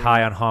nobody's Gerald as Green.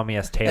 high on Hami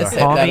as Taylor.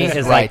 Hami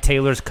is right. like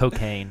Taylor's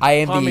cocaine. I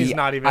am Hami's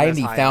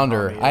the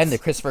founder. I am the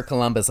Christopher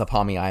Columbus of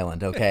Hami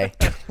Island, okay?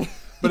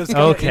 But it's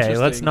kinda okay,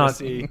 interesting let's not. to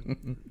see.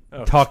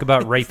 talk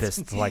about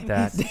rapists like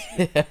that.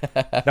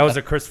 That was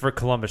a Christopher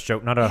Columbus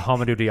joke, not a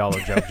Hamidou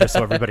Diallo joke, just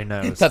so everybody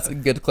knows. That's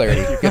good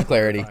clarity. Good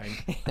clarity.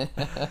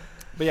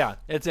 But yeah,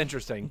 it's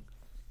interesting.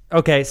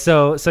 Okay,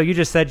 so you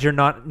just said you're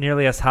not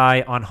nearly as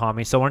high on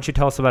Hami, so why don't you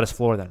tell us about his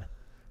floor then?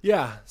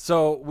 Yeah,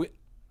 so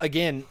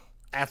again,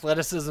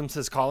 athleticism's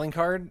his calling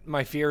card.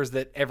 My fear is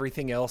that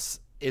everything else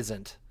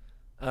isn't.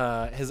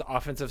 His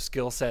offensive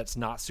skill set's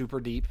not super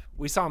deep.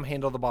 We saw him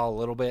handle the ball a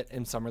little bit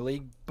in Summer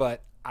League,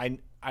 but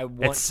I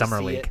want It's to Summer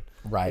see League. it.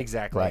 Right.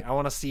 Exactly. Right. I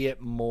want to see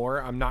it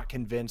more. I'm not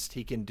convinced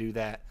he can do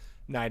that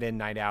night in,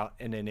 night out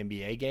in an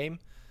NBA game.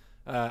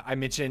 I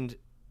mentioned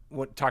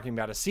talking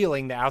about a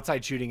ceiling, the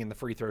outside shooting and the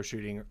free throw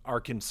shooting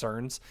are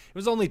concerns. It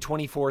was only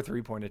 24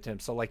 3-point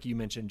attempts. So like you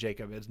mentioned,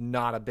 Jacob, it's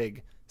not a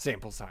big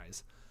sample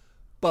size,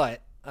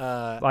 but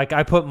like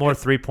I put more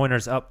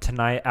 3-pointers up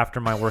tonight after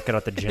my workout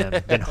at the gym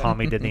than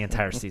Hami did the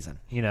entire season.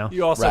 You know,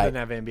 you also Right. didn't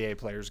have NBA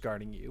players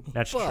guarding you.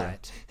 That's true.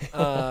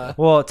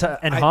 Well,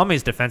 in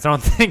Hami's defense, I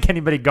don't think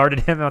anybody guarded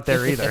him out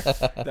there either.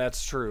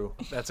 That's true.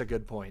 That's a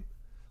good point.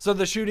 So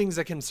the shooting's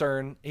a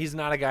concern. He's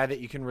not a guy that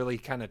you can really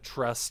kind of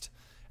trust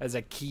as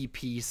a key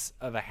piece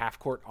of a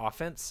half-court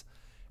offense.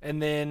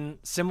 And then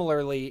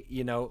similarly,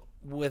 you know,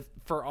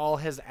 for all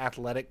his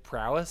athletic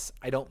prowess,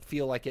 I don't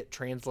feel like it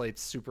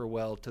translates super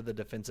well to the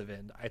defensive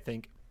end. I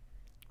think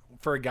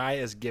for a guy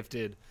as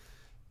gifted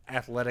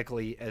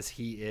athletically as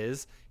he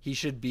is, he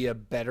should be a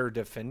better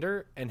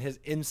defender, and his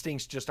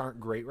instincts just aren't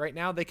great right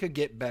now. They could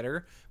get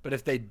better, but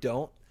if they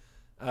don't,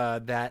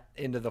 that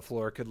end of the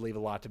floor could leave a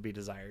lot to be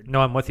desired.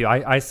 No, I'm with you.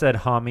 I said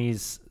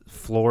Hami's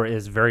floor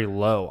is very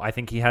low. I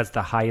think he has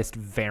the highest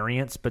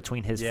variance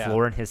between his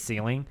floor and his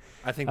ceiling.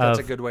 I think that's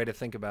a good way to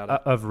think about it.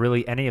 Of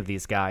really any of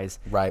these guys.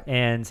 Right.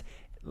 And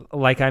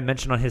like I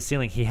mentioned on his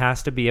ceiling, he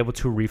has to be able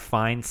to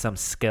refine some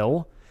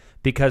skill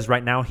because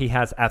right now he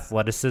has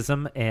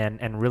athleticism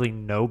and really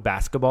no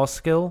basketball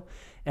skill.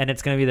 And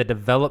it's going to be the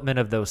development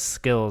of those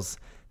skills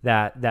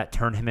that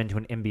turn him into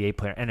an NBA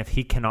player. And if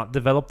he cannot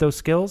develop those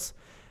skills,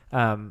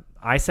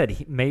 I said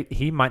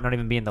he might not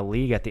even be in the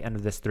league at the end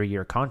of this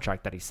 3-year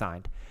contract that he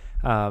signed.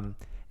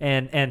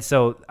 And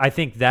so I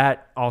think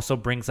that also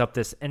brings up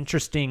this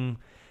interesting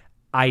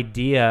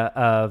idea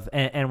of,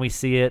 and we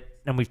see it,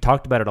 and we've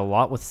talked about it a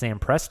lot with Sam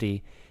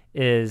Presti,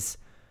 is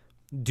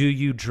do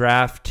you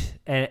draft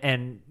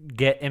and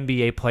get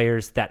NBA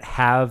players that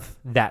have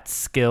that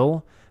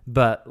skill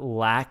but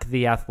lack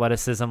the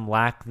athleticism,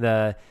 lack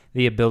the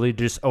ability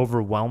to just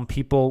overwhelm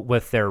people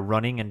with their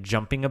running and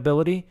jumping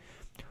ability?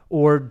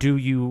 Or do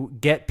you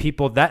get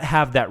people that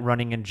have that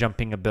running and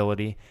jumping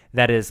ability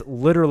that is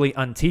literally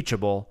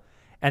unteachable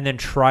and then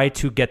try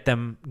to get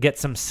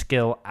some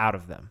skill out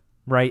of them,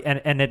 right?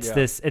 And it's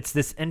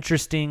this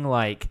interesting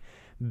like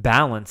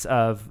balance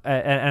of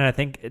and I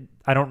think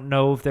I don't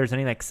know if there's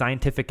any like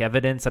scientific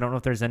evidence. I don't know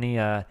if there's any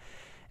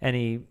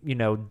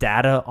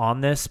data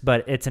on this,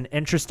 but it's an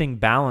interesting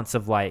balance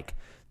of like,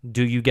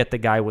 do you get the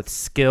guy with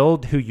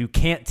skilled who you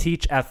can't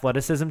teach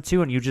athleticism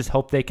to and you just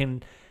hope they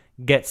can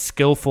get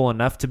skillful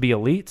enough to be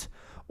elite,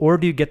 or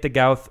do you get the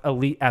guy with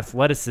elite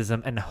athleticism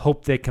and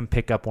hope they can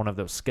pick up one of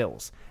those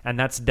skills? And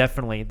that's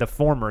definitely, the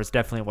former is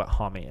definitely what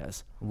Hami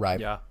is. Right.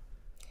 Yeah.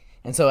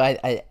 And so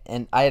I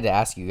had to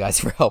ask you guys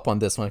for help on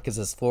this one because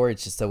this floor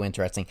is just so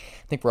interesting.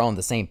 I think we're all on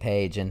the same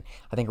page, and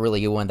I think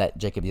really one that,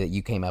 Jacob, that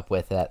you came up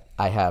with that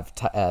I have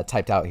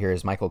typed out here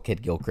is Michael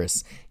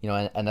Kidd-Gilchrist. You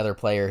know, another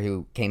player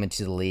who came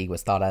into the league,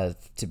 was thought of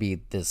to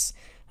be this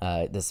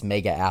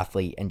mega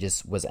athlete, and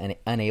just was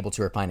unable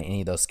to refine any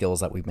of those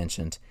skills that we've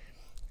mentioned.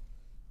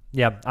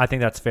 Yeah, I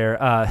think that's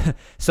fair.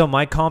 So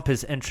my comp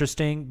is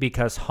interesting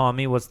because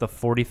Hami was the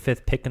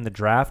 45th pick in the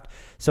draft.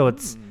 So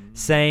it's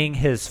saying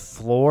his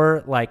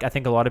floor, like I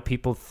think a lot of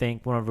people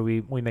think whenever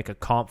we make a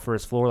comp for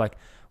his floor, like,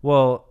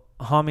 well,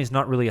 Hami's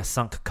not really a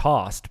sunk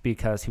cost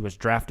because he was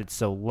drafted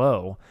so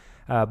low.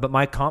 But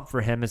my comp for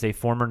him is a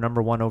former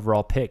number 1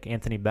 overall pick,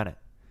 Anthony Bennett.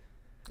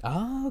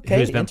 Oh, okay.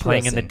 Who's been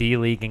playing in the D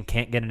League and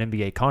can't get an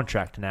NBA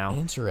contract now.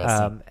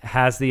 Interesting.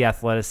 Has the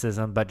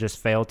athleticism, but just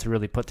failed to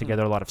really put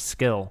together a lot of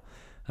skill.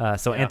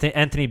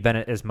 Anthony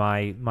Bennett is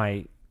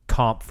my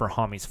comp for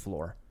Hami's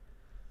floor.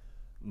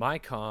 My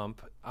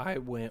comp, I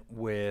went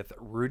with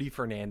Rudy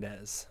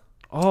Fernandez.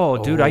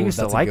 Oh, dude, I used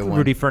to like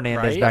Rudy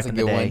Fernandez back in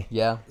the day. One.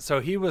 Yeah.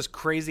 So he was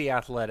crazy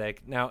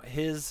athletic. Now,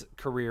 his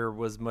career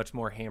was much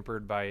more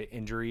hampered by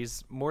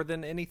injuries more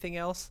than anything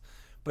else,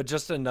 but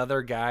just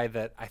another guy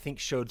that I think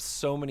showed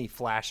so many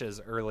flashes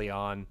early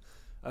on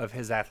of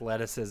his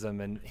athleticism,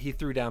 and he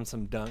threw down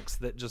some dunks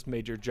that just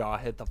made your jaw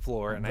hit the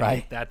floor. And I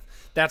think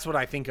that's what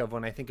I think of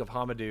when I think of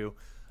Hamidou.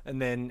 And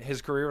then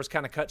his career was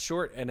kind of cut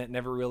short, and it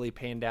never really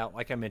panned out,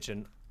 like I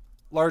mentioned,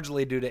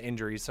 largely due to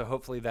injuries. So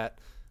hopefully that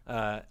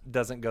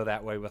doesn't go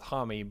that way with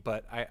Hami,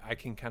 but I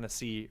can kind of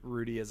see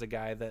Rudy as a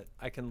guy that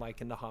I can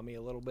liken to Hami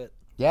a little bit.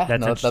 Yeah,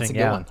 that's a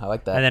good one. I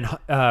like that. And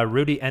then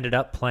Rudy ended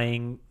up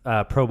playing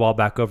pro ball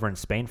back over in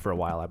Spain for a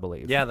while, I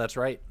believe. Yeah, that's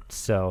right.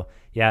 So,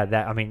 yeah,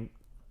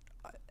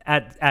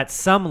 at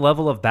some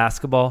level of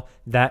basketball,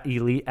 that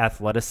elite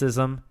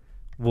athleticism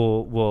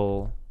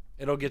will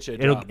It'll get you a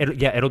job.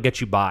 It'll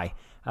get you by.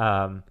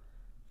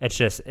 It's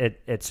just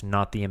it's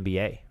not the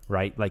NBA,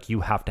 right? Like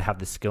you have to have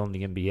the skill in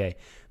the NBA.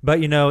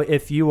 But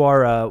if you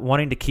are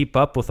wanting to keep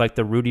up with like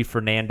the Rudy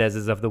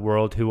Fernandezes of the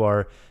world who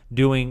are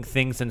doing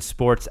things in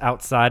sports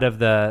outside of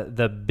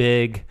the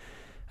big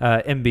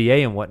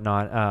NBA and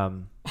whatnot,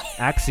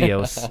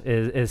 Axios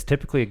is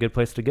typically a good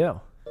place to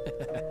go.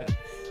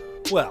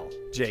 Well,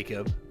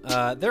 Jacob,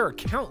 there are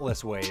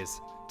countless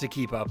ways to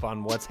keep up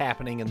on what's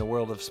happening in the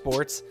world of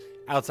sports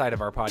outside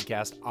of our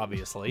podcast,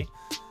 obviously.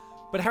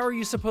 But how are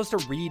you supposed to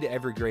read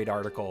every great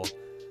article?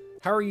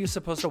 How are you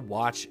supposed to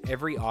watch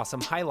every awesome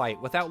highlight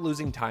without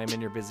losing time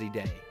in your busy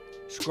day?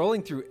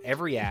 Scrolling through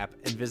every app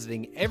and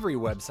visiting every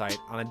website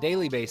on a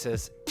daily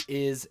basis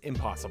is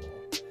impossible.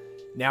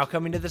 Now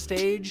coming to the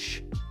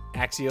stage,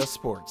 Axios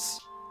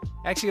Sports.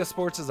 Axios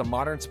Sports is a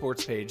modern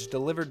sports page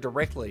delivered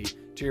directly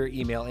to your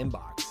email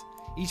inbox.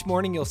 Each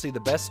morning you'll see the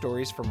best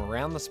stories from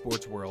around the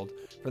sports world,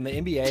 from the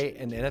NBA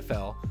and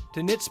NFL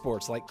to niche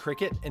sports like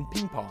cricket and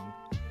ping pong.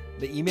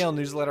 The email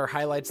newsletter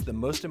highlights the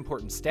most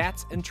important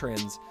stats and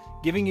trends,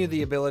 giving you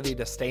the ability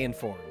to stay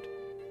informed.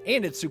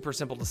 And it's super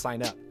simple to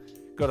sign up.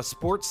 Go to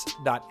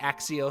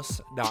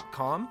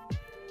sports.axios.com.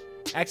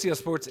 Axios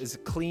Sports is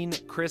clean,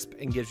 crisp,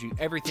 and gives you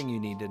everything you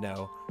need to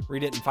know.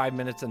 Read it in 5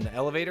 minutes in the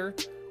elevator,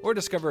 or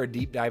discover a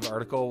deep dive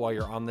article while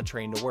you're on the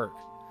train to work.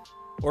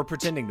 Or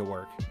pretending to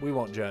work. We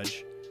won't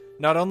judge.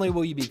 Not only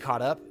will you be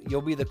caught up,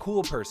 you'll be the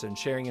cool person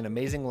sharing an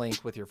amazing link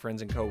with your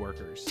friends and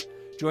coworkers.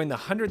 Join the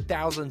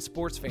 100,000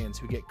 sports fans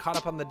who get caught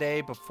up on the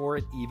day before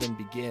it even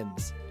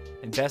begins.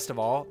 And best of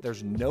all,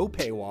 there's no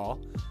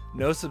paywall,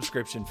 no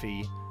subscription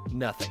fee,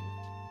 nothing.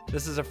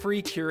 This is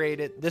free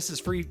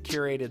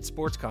curated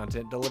sports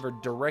content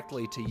delivered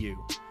directly to you.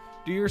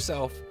 Do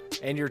yourself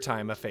and your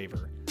time a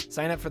favor.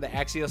 Sign up for the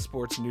Axios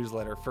Sports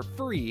newsletter for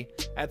free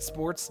at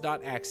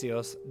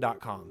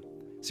sports.axios.com.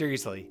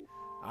 Seriously,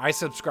 I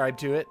subscribe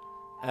to it.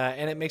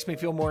 And it makes me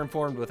feel more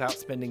informed without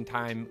spending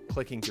time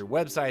clicking through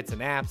websites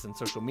and apps and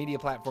social media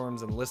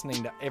platforms and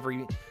listening to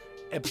every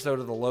episode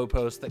of the Low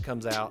Post that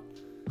comes out.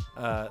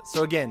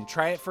 So again,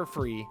 try it for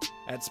free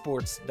at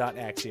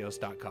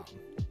sports.axios.com.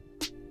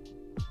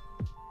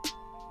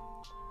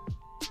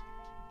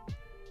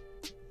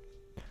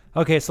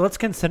 Okay, so let's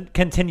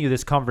continue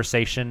this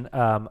conversation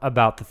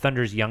about the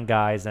Thunder's young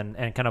guys and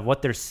kind of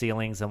what their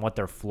ceilings and what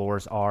their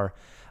floors are.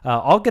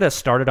 I'll get us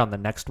started on the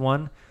next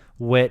one,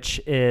 which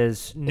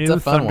is new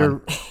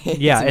Thunder.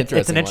 Yeah, it's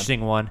an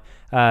interesting one.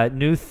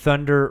 New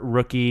Thunder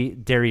rookie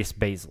Darius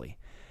Bazley.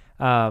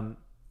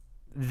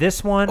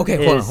 This one.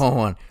 Okay, hold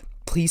on.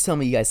 Please tell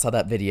me you guys saw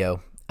that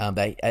video.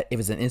 It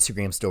was an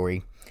Instagram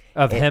story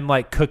of him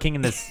like cooking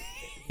in this.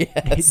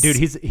 Yes. Dude,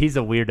 he's a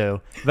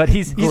weirdo, but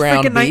he's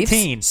ground freaking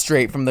 19,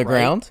 straight from the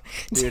ground.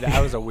 Dude,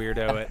 I was a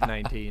weirdo at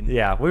 19.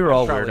 Yeah, we were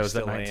all weirdos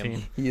at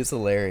 19. He is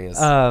hilarious.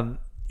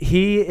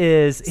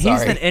 He's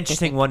an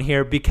interesting one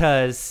here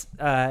because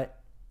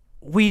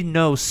we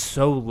know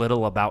so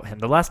little about him.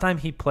 The last time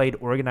he played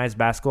organized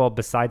basketball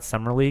besides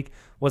summer league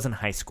was in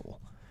high school.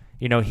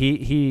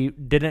 He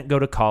didn't go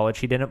to college.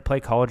 He didn't play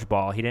college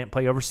ball. He didn't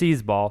play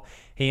overseas ball.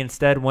 He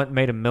instead went and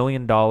made $1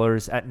 million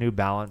at New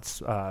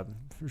Balance.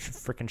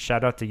 Freaking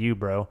shout out to you,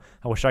 bro.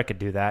 I wish I could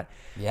do that.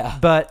 Yeah.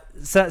 But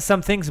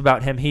some things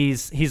about him.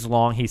 He's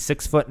long. He's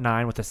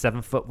 6'9" with a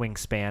 7-foot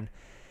wingspan.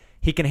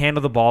 He can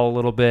handle the ball a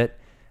little bit.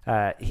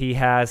 He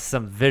has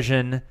some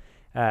vision,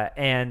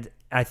 and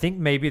I think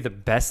maybe the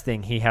best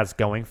thing he has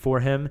going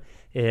for him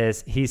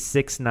is he's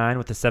 6'9"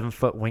 with a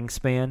 7-foot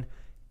wingspan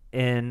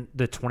in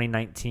the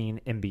 2019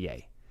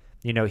 NBA.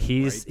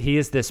 He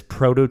is this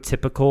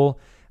prototypical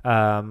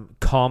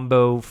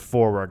combo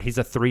forward. He's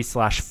a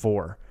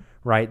 3/4,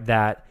 right?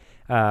 That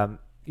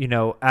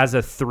as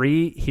a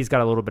 3, he's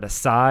got a little bit of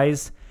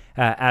size.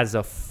 As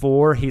a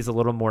 4, he's a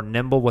little more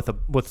nimble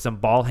with some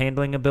ball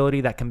handling ability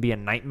that can be a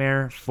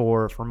nightmare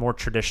for more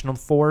traditional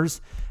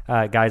 4s,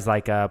 guys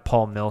like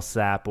Paul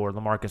Millsap or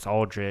LaMarcus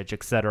Aldridge,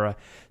 etc.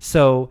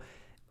 So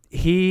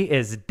he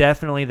is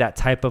definitely that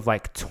type of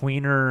like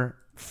tweener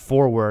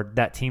forward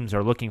that teams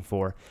are looking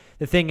for.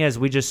 The thing is,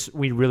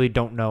 we really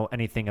don't know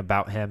anything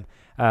about him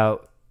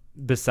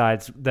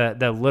besides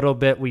the little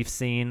bit we've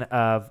seen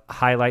of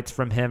highlights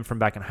from him from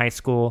back in high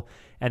school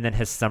and then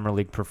his summer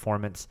league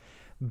performance.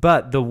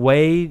 But the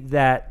way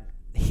that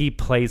he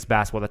plays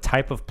basketball, the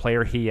type of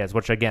player he is,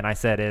 which again I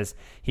said is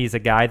he's a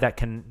guy that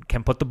can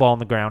put the ball on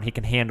the ground, he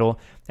can handle,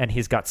 and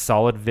he's got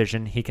solid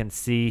vision. He can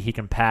see, he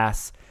can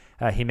pass,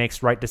 he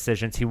makes right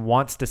decisions. He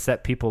wants to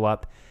set people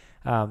up,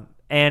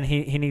 and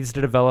he needs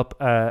to develop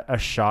a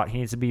shot. He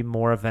needs to be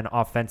more of an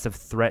offensive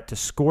threat to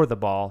score the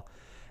ball.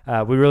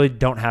 We really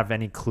don't have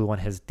any clue on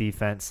his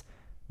defense.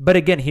 But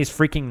again, he's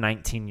freaking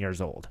 19 years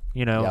old,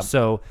 Yep.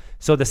 So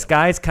the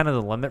sky's kind of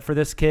the limit for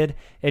this kid.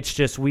 It's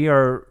just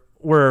we're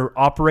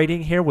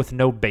operating here with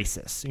no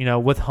basis.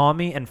 With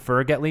Hami and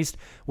Ferg, at least,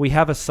 we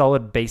have a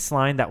solid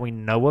baseline that we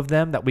know of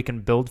them that we can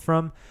build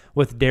from.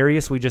 With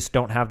Darius, we just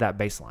don't have that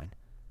baseline.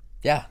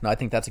 Yeah, no, I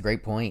think that's a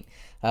great point.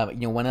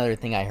 One other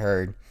thing I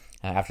heard,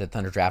 after the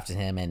Thunder drafted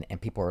him,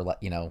 and people were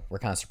were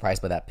kind of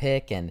surprised by that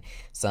pick, and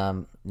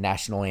some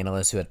national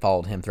analysts who had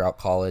followed him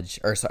throughout followed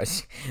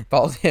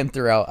him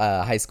throughout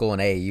high school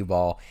and AAU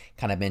ball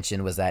kind of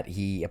mentioned was that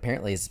he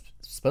apparently is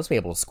supposed to be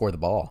able to score the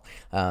ball,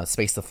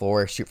 space the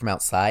floor, shoot from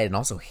outside, and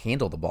also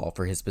handle the ball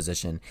for his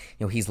position.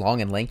 He's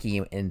long and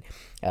lanky, and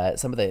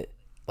some of the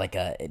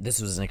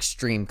this was an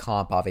extreme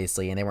comp,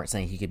 obviously, and they weren't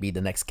saying he could be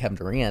the next Kevin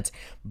Durant,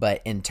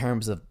 but in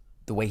terms of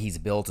the way he's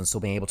built and still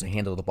being able to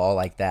handle the ball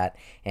like that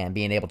and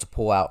being able to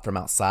pull out from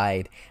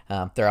outside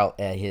throughout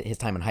his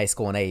time in high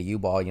school and AAU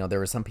ball, there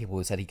were some people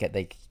who said he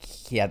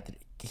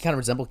kind of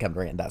resembled Kevin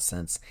Durant in that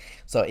sense.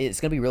 So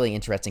it's going to be really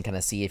interesting kind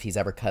of see if he's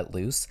ever cut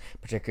loose,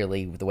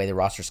 particularly with the way the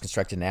roster is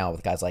constructed now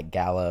with guys like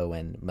Gallo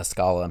and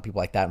Muscala and people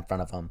like that in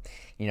front of him.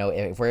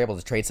 If we're able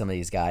to trade some of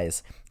these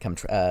guys come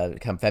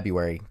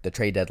February, the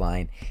trade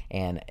deadline,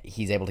 and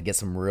he's able to get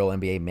some real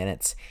NBA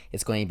minutes,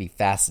 it's going to be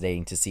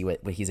fascinating to see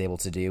what he's able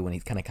to do when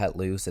he's kind of cut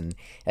loose, and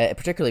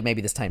particularly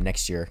maybe this time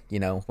next year,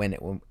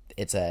 when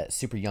it's a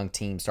super young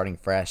team starting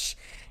fresh.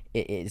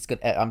 It's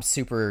good. I'm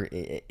super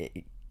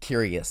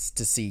curious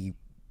to see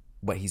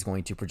what he's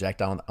going to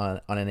project on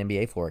an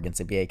NBA floor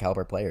against NBA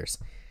caliber players.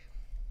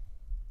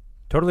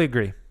 Totally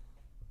agree.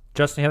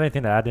 Justin, you have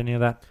anything to add to any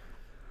of that?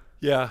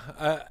 Yeah,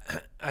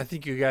 I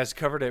think you guys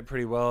covered it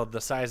pretty well.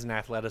 The size and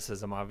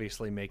athleticism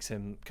obviously makes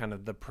him kind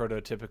of the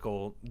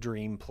prototypical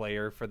dream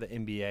player for the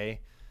NBA.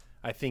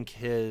 I think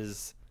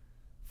his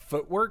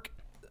footwork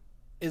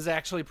is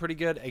actually pretty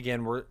good.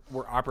 Again, we're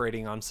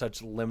operating on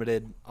such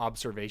limited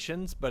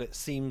observations, but it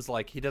seems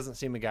like he doesn't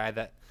seem a guy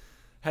that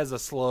has a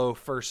slow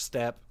first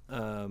step.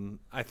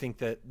 I think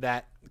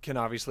that can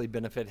obviously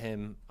benefit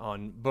him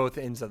on both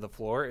ends of the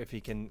floor. If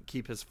he can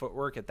keep his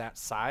footwork at that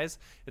size,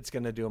 it's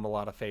going to do him a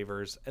lot of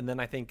favors. And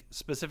then I think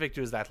specific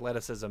to his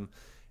athleticism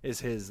is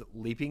his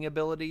leaping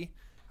ability.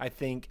 I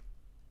think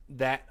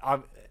that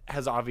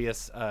has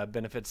obvious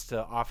benefits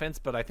to offense,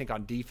 but I think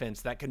on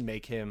defense that can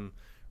make him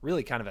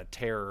really kind of a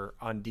terror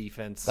on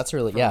defense. That's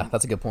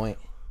that's a good point.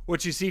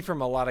 What you see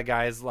from a lot of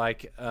guys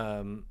like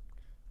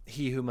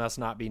he who must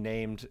not be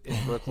named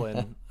in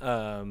Brooklyn,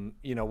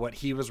 what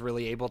he was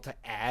really able to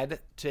add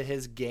to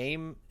his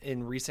game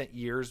in recent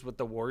years with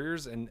the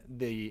Warriors, and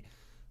the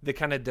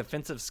kind of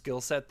defensive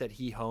skill set that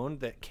he honed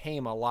that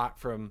came a lot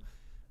from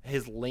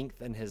his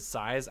length and his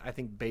size. I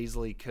think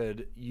Bazley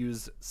could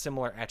use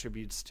similar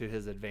attributes to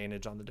his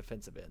advantage on the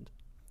defensive end.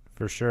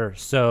 For sure.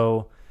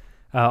 So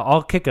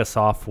I'll kick us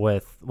off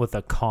with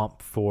a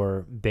comp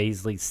for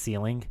Bazley's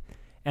ceiling.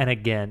 And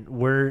again,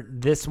 we're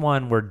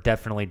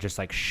definitely just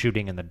like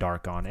shooting in the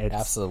dark on it.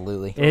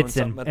 Absolutely. It's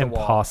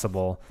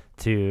impossible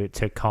to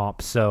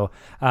comp. So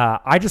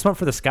I just went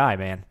for the sky,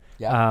 man.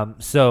 Yeah.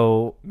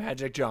 So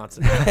Magic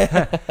Johnson.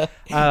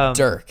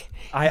 Dirk.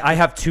 I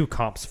have two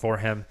comps for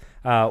him.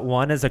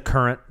 One is a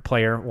current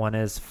player, one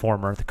is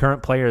former. The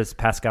current player is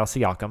Pascal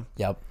Siakam.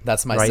 Yep.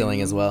 That's my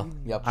ceiling as well.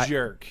 Yep.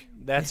 Jerk.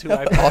 That's who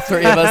I all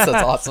three of us.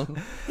 That's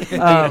awesome.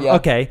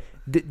 Okay.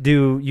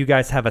 Do you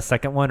guys have a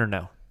second one or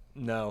no?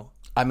 No.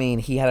 I mean,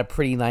 he had a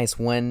pretty nice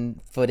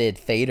one-footed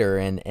fader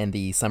in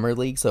the summer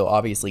league, so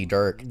obviously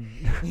Dirk.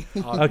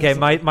 Okay,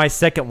 my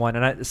second one,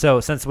 and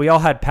so since we all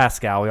had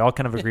Pascal, we all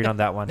kind of agreed on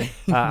that one.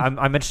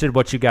 I'm interested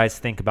what you guys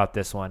think about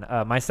this one.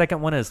 My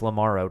second one is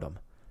Lamar Odom.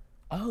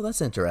 Oh, that's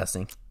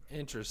interesting.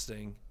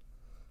 Interesting.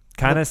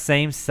 Kind of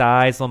same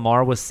size.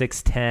 Lamar was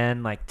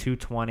 6'10", like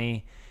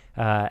 220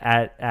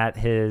 at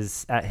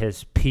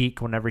his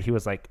peak. Whenever he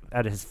was like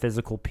at his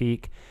physical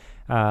peak.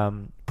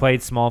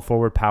 Played small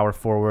forward, power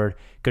forward,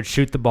 could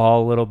shoot the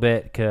ball a little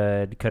bit,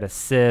 could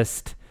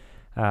assist,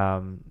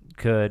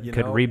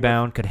 could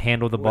rebound, could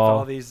handle the ball. With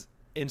all these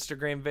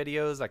Instagram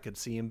videos, I could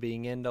see him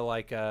being into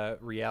like a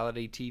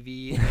reality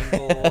TV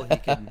angle. He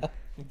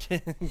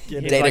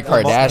could date a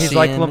Kardashian. He's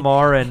like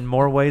Lamar in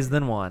more ways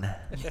than one.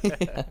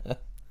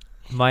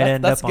 Might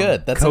end up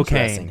on that's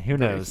cocaine. Who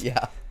knows?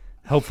 Yeah.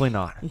 Hopefully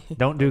not.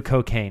 Don't do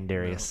cocaine,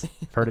 Darius.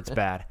 Heard it's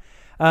bad.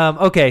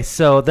 Okay,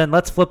 so then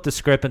let's flip the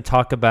script and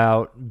talk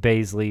about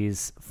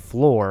Bazley's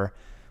floor,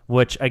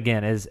 which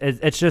again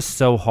it's just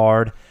so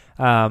hard.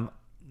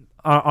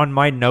 On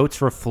my notes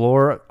for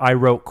floor, I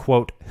wrote,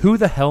 quote, "Who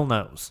the hell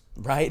knows?"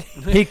 Right?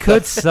 He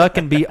could suck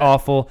and be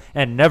awful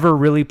and never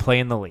really play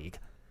in the league.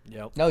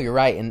 Yep. No, you're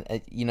right,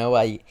 and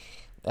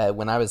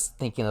when I was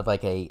thinking of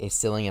like a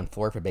ceiling and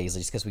floor for Bazley,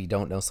 just because we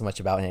don't know so much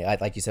about him,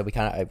 like you said,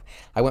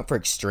 I went for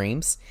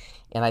extremes.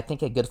 And I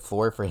think a good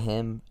floor for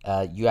him,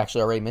 you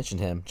actually already mentioned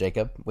him,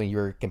 Jacob, when you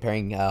were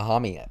comparing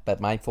Hami. But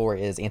my floor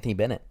is Anthony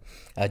Bennett,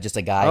 just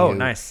a guy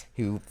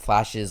who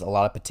flashes a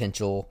lot of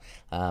potential.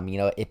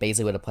 If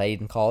Bazley would have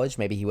played in college,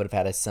 maybe he would have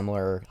had a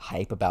similar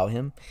hype about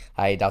him.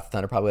 I doubt the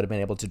Thunder probably would have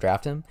been able to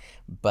draft him.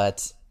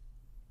 But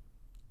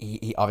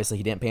he obviously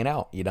he didn't pan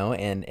out,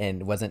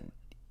 and wasn't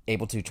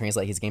able to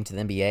translate his game to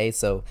the NBA.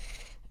 So,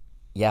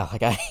 yeah,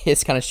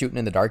 it's kind of shooting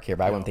in the dark here,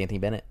 but I went with Anthony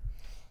Bennett.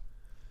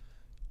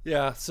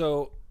 Yeah,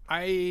 so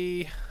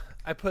I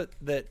put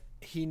that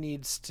he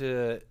needs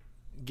to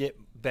get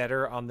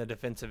better on the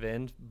defensive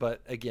end, but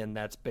again,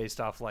 that's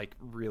based off like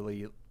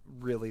really,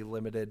 really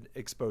limited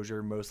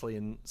exposure, mostly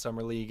in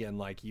Summer League and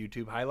like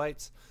YouTube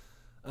highlights.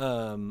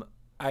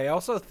 I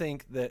also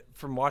think that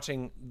from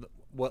watching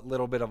what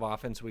little bit of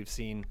offense we've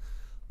seen,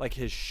 like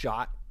his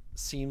shot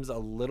seems a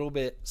little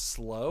bit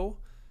slow,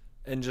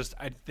 and just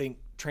I think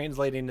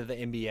translating to the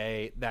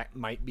NBA, that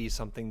might be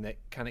something that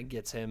kind of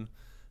gets him.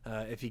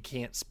 If he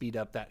can't speed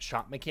up that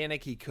shot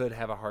mechanic, he could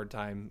have a hard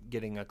time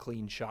getting a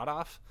clean shot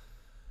off.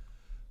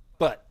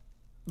 But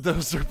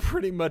those are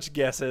pretty much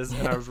guesses,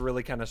 and I was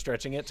really kind of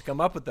stretching it to come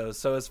up with those.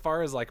 So as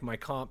far as like my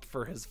comp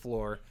for his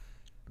floor,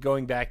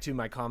 going back to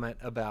my comment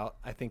about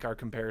I think our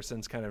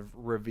comparisons kind of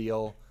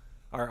reveal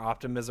our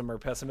optimism or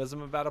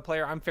pessimism about a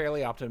player, I'm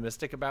fairly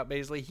optimistic about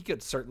Bazley. He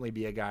could certainly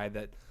be a guy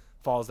that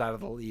falls out of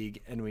the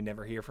league and we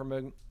never hear from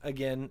him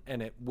again,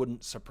 and it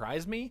wouldn't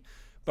surprise me.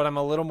 But I'm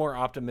a little more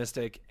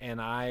optimistic, and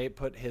I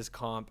put his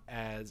comp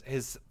as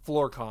his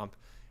floor comp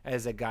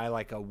as a guy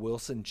like a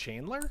Wilson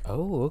Chandler.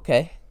 Oh,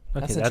 okay.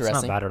 That's interesting.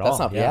 Not bad at all.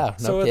 No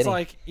so kidding. it's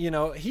like,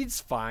 he's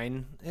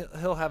fine.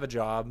 He'll have a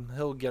job.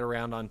 He'll get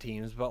around on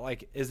teams. But,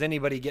 like, is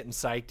anybody getting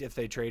psyched if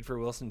they trade for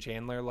Wilson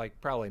Chandler? Like,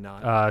 probably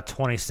not.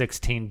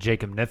 2016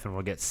 Jacob Niffen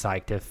will get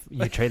psyched if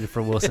you traded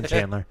for Wilson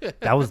Chandler.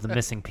 That was the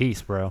missing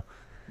piece, bro.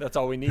 That's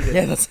all we needed.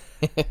 Yeah, that's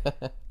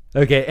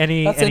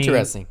okay. That's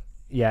interesting.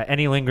 Yeah,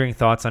 any lingering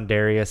thoughts on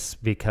Darius?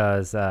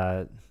 Because,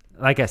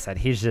 like I said,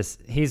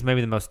 he's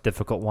maybe the most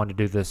difficult one to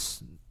do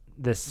this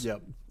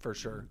Yep, for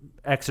sure.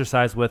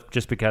 exercise with,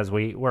 just because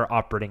we're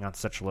operating on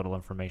such little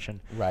information.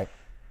 Right.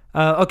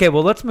 Okay,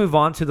 well, let's move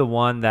on to the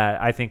one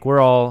that I think we're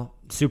all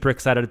super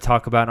excited to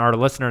talk about, and our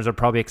listeners are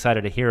probably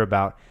excited to hear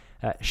about.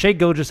 Shai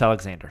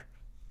Gilgeous-Alexander,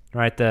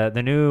 right?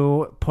 The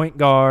new point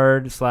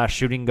guard /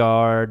 shooting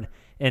guard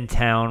in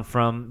town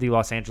from the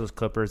Los Angeles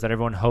Clippers that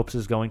everyone hopes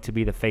is going to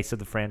be the face of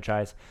the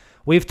franchise.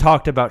 We've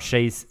talked about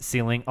Shai's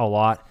ceiling a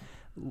lot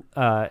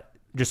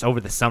just over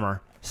the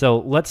summer. So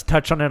let's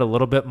touch on it a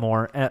little bit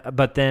more,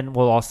 but then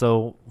we'll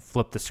also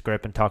flip the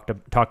script and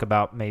talk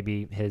about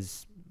maybe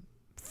his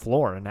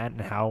floor and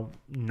how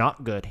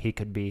not good he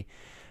could be.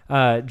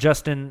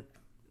 Justin,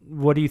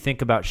 what do you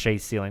think about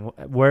Shai's ceiling?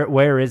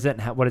 Where is it,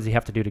 and what does he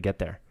have to do to get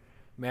there?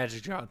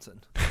 Magic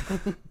Johnson.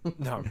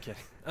 No, I'm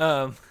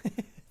kidding.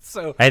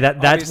 So hey,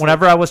 that's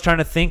whenever I was trying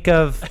to think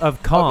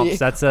of comps,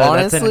 that's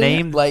a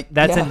name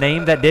a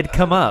name that did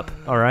come up.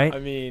 All right. I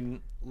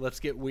mean, let's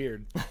get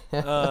weird.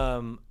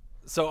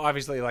 So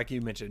obviously, like you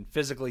mentioned,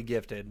 physically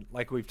gifted,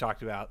 like we've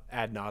talked about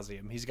ad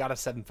nauseum. He's got a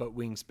 7-foot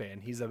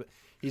wingspan. He's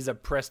a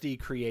Presti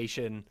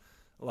creation,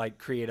 like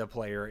creative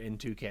player in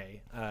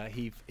 2K.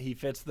 He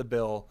fits the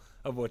bill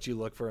of what you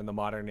look for in the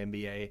modern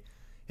NBA.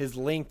 His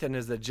length and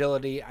his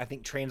agility, I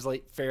think,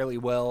 translate fairly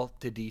well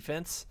to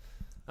defense.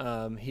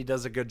 He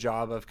does a good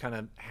job of kind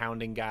of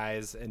hounding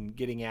guys and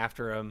getting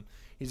after them.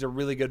 He's a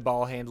really good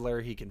ball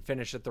handler. He can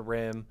finish at the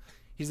rim.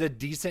 He's a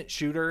decent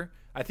shooter.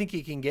 I think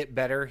he can get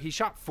better. He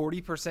shot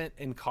 40%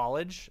 in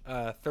college,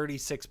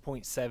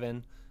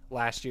 36.7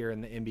 last year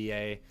in the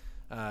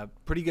NBA.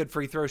 Pretty good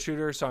free throw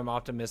shooter, so I'm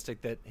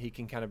optimistic that he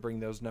can kind of bring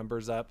those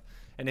numbers up.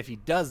 And if he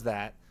does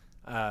that,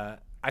 I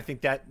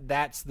think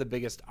that's the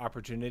biggest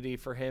opportunity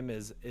for him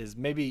is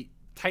maybe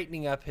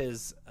tightening up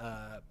his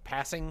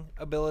passing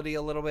ability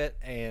a little bit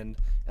and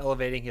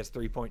elevating his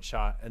three-point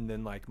shot. And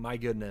then, like, my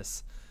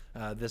goodness,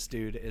 this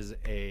dude is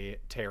a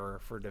terror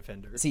for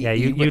defenders. Yeah,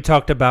 you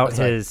talked about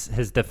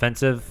his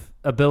defensive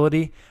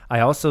ability.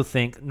 I also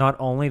think not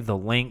only the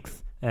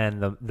length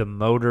and the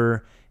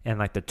motor and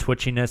like the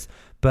twitchiness,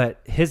 but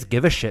his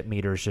give a shit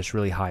meter is just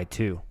really high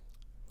too.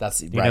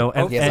 That's right.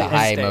 And, he has a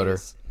high motor.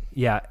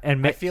 Yeah,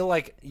 and I feel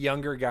like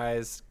younger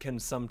guys can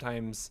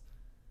sometimes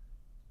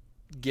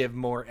give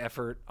more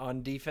effort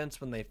on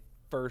defense when they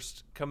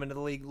first come into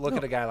the league. Look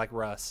at a guy like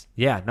Russ.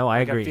 Yeah, no, I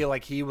agree. I feel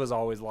like he was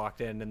always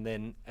locked in, and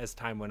then as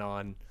time went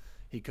on,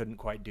 he couldn't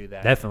quite do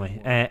that.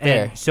 Definitely,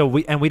 and so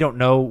we don't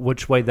know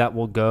which way that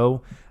will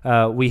go.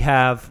 We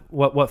have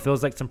what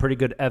feels like some pretty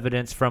good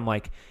evidence from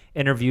like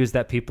interviews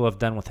that people have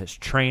done with his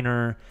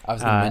trainer. I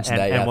was going to mention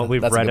that, yeah, and what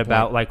we've read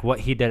about, like what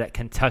he did at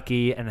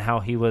Kentucky and how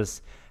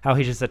he's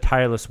just a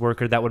tireless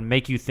worker that would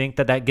make you think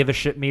that give a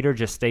shit meter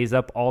just stays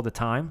up all the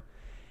time.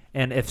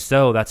 And if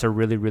so, that's a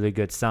really, really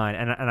good sign.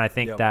 And I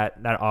think that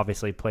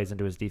obviously plays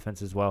into his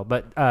defense as well.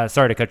 But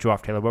sorry to cut you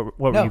off, Taylor. What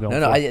were you going for?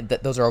 No,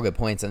 those are all good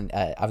points. And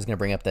I was going to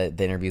bring up the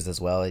interviews as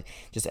well.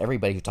 Just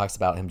everybody who talks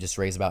about him just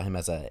raves about him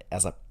as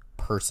a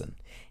person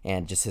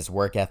and just his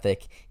work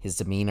ethic, his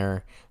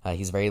demeanor.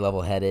 He's very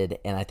level-headed.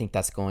 And I think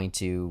that's going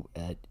to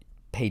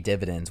pay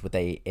dividends with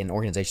an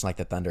organization like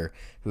the Thunder,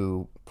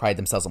 who pride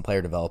themselves on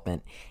player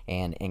development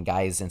and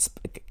guys who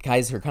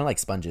are kind of like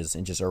sponges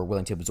and just are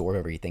willing to absorb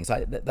everything.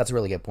 So that's a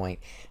really good point.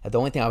 The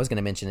only thing I was going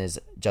to mention is,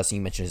 Justin,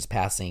 you mentioned his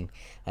passing,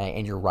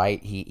 and you're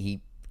right.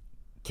 He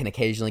can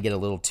occasionally get a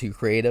little too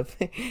creative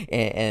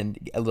and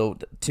a little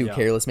too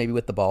careless maybe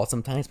with the ball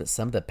sometimes, but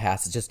some of the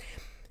passes just,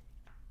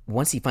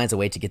 once he finds a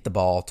way to get the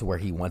ball to where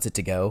he wants it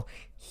to go,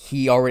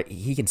 he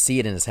can see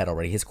it in his head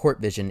already. His court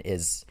vision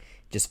is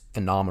just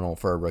phenomenal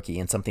for a rookie,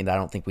 and something that I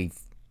don't think we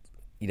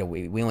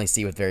only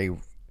see with very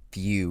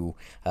few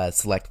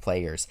select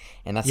players,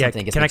 and that's Yeah,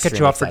 something. That gets can me I cut you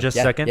extremely off for excited. just a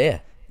Yeah, second? Yeah.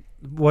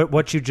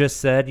 What you just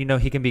said,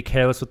 he can be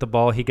careless with the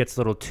ball. He gets a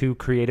little too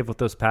creative with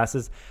those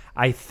passes.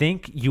 I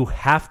think you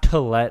have to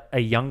let a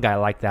young guy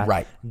like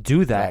that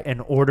do that in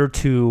order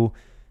to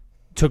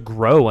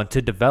grow and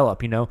to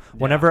develop.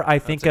 Whenever I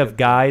think of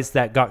guys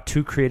that got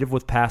too creative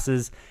with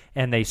passes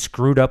and they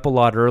screwed up a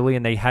lot early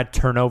and they had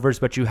turnovers,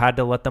 but you had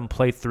to let them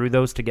play through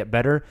those to get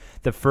better,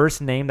 the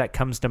first name that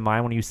comes to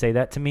mind when you say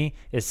that to me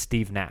is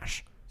Steve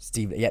Nash.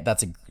 Yeah,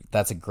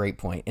 that's a great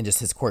point, and just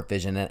his court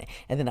vision, and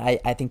then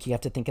I think you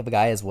have to think of a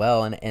guy as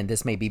well, and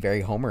this may be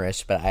very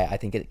homerish, but I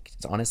think it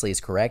honestly is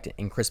correct.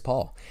 In Chris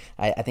Paul,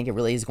 I think it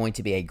really is going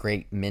to be a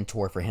great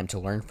mentor for him to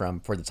learn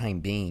from for the time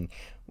being.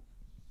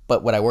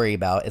 But what I worry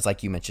about is,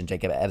 like you mentioned,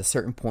 Jacob, at a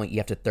certain point you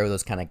have to throw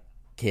those kind of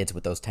kids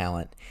with those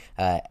talent.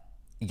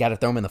 You got to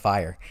throw them in the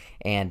fire,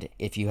 and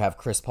if you have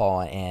Chris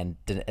Paul and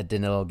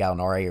Danilo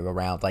Gallinari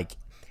around,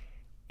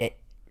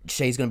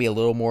 Shai's going to be a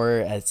little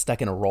more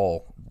stuck in a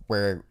role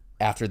where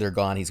after they're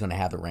gone, he's going to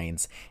have the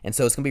reins. And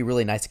so it's going to be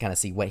really nice to kind of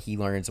see what he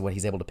learns, what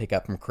he's able to pick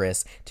up from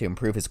Chris to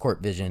improve his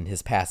court vision,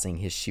 his passing,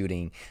 his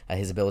shooting,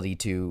 his ability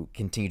to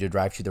continue to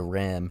drive to the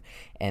rim,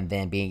 and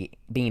then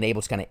being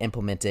able to kind of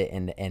implement it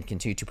and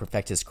continue to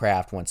perfect his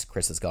craft once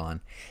Chris is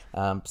gone.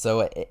 And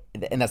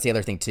that's the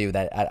other thing too,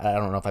 that I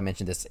don't know if I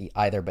mentioned this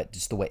either, but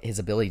just the way his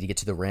ability to get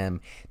to the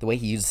rim, the way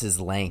he uses his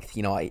length,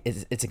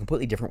 it's a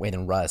completely different way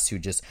than Russ, who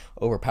just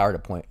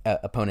overpowered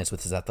opponents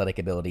with his athletic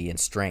ability and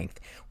strength,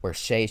 where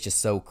Shai is just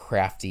so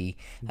crafty.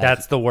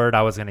 That's the word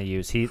I was going to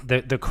use.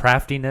 The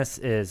craftiness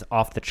is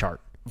off the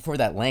chart. For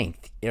that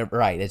length,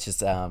 right. It's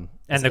just and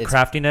the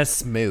craftiness,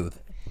 smooth.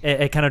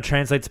 It kind of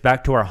translates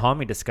back to our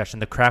Hami discussion.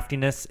 The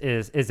craftiness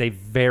is a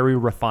very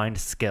refined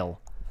skill.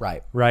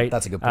 Right.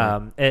 That's a good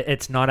point.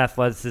 It's not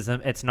athleticism.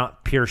 It's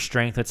not pure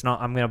strength. It's not,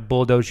 I'm going to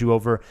bulldoze you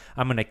over.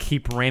 I'm going to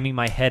keep ramming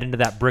my head into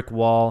that brick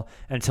wall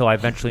until I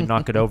eventually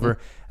knock it over.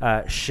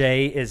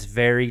 Shai is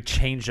very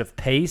change of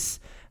pace,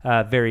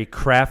 very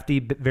crafty,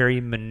 very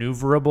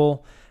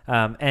maneuverable,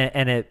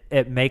 and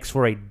it makes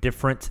for a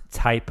different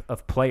type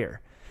of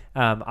player.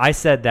 I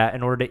said that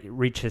in order to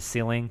reach his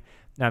ceiling,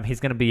 he's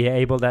going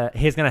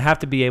to have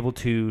to be able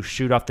to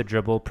shoot off the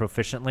dribble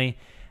proficiently.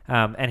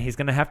 And he's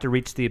going to have to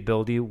reach the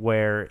ability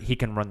where he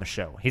can run the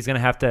show. He's going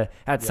to have to,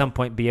 at some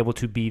point, be able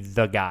to be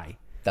the guy.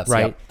 That's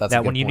right. That's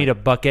that when you need a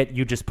bucket,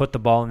 you just put the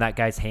ball in that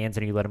guy's hands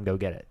and you let him go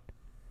get it.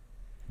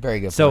 Very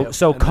good.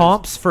 So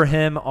comps for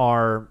him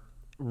are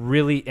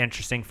really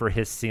interesting for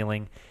his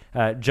ceiling.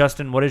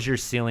 Justin, what is your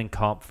ceiling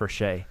comp for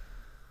Shai?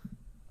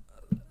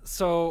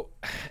 So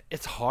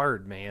it's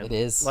hard, man. It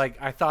is.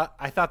 I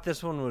thought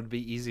this one would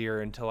be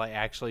easier until I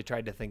actually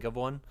tried to think of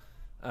one.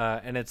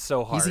 And it's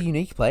so hard. He's a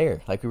unique player.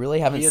 We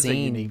really haven't seen. He is a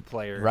unique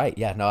player. Right.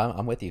 Yeah. No,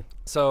 I'm with you.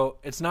 So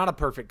it's not a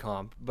perfect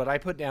comp, but I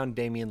put down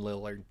Damian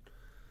Lillard.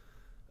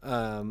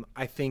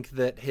 I think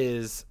that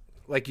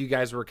like you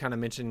guys were kind of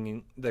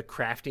mentioning, the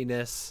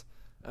craftiness.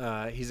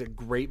 He's a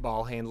great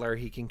ball handler.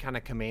 He can kind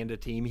of command a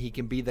team. He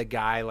can be the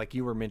guy, like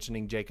you were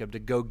mentioning, Jacob, to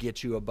go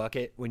get you a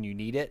bucket when you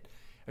need it.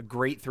 A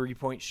great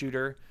 3-point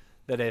shooter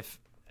that if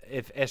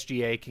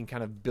SGA can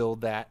kind of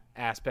build that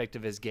aspect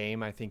of his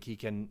game, I think he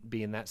can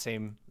be in that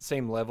same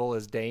level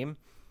as Dame.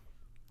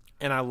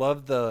 And I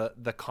love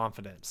the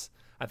confidence.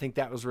 I think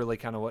that was really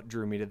kind of what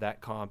drew me to that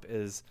comp,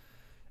 is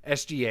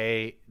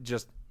SGA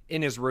just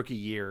in his rookie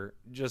year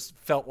just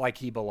felt like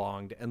he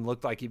belonged and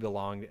looked like he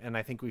belonged. And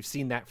I think we've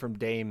seen that from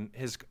Dame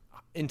his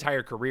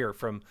entire career,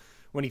 from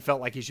when he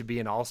felt like he should be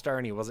an all-star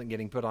and he wasn't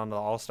getting put on the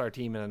all-star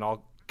team, and it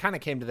all kind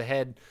of came to the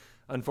head,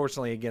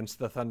 unfortunately, against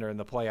the Thunder in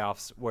the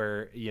playoffs,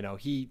 where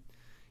he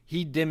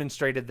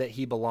demonstrated that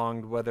he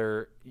belonged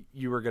whether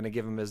you were going to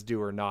give him his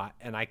due or not.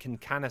 And I can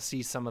kind of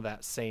see some of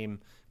that same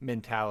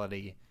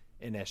mentality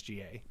in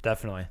SGA.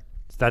 Definitely.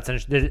 That's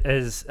interesting.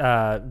 Is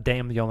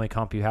Dame the only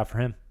comp you have for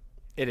him?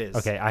 It is.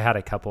 Okay, I had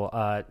a couple.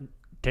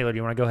 Taylor, do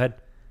you want to go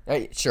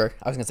ahead? Sure.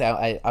 I was going to say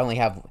I only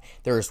have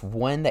 – there's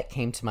one that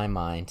came to my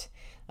mind.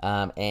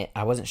 And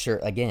I wasn't sure,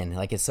 again,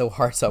 it's so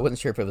hard, so I wasn't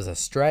sure if it was a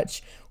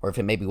stretch or if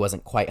it maybe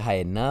wasn't quite high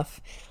enough.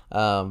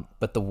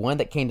 But the one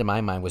that came to my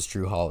mind was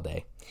Drew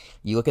Holiday.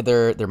 You look at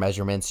their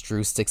measurements,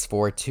 Drew's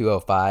 6'4",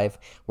 205,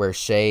 where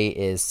Shai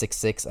is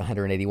 6'6",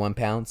 181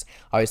 pounds.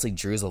 Obviously,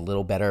 Drew's a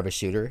little better of a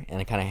shooter, and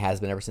it kind of has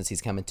been ever since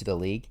he's come into the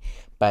league.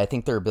 But I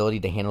think their ability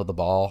to handle the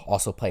ball,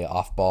 also play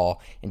off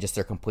ball, and just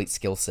their complete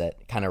skill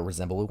set kind of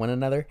resemble one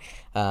another.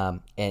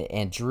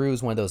 And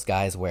Drew's one of those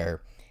guys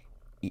where,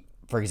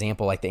 for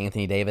example, like the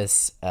Anthony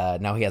Davis,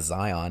 now he has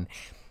Zion.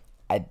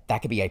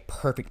 That could be a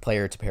perfect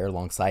player to pair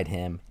alongside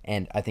him.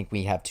 And I think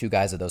we have two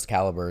guys of those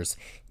calibers.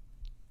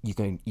 You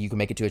can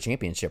make it to a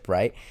championship,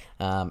 right?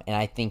 And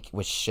I think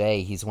with Shai,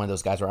 he's one of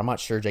those guys where I'm not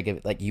sure,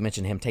 Jacob, like you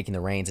mentioned him taking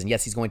the reins. And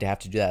yes, he's going to have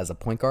to do that as a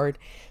point guard.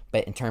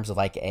 But in terms of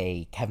like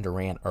a Kevin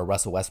Durant or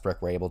Russell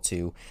Westbrook, we're able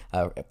to,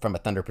 from a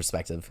Thunder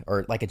perspective,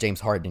 or like a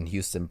James Harden in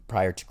Houston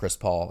prior to Chris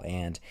Paul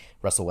and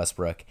Russell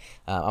Westbrook.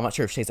 I'm not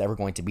sure if Shai's ever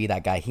going to be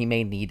that guy. He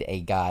may need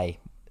a guy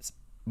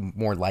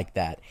more like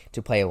that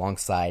to play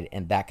alongside,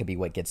 and that could be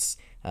what gets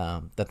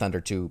the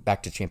Thunder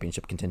back to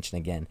championship contention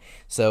again.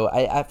 So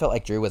I felt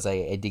like Drew was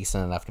a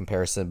decent enough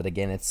comparison, but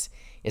again, it's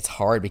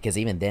hard because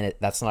even then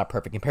that's not a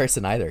perfect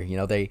comparison either.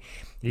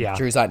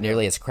 Drew's not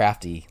nearly as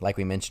crafty like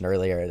we mentioned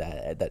earlier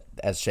that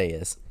as Shai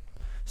is.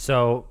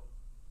 So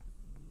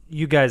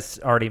you guys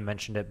already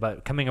mentioned it,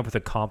 but coming up with a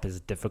comp is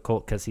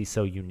difficult because he's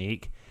so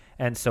unique.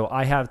 And so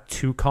I have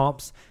 2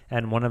 comps,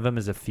 and one of them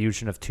is a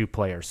fusion of 2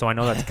 players. So I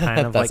know that's kind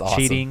of like awesome.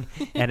 Cheating,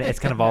 and it's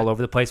kind of all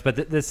over the place, but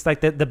this is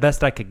like the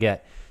best I could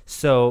get.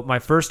 So my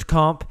first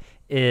comp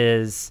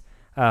is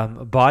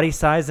body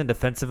size and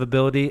defensive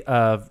ability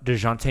of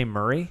DeJounte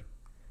Murray.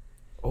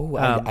 Oh,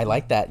 I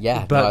like that.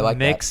 Yeah, but I like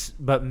that.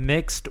 But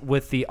mixed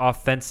with the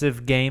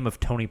offensive game of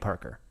Tony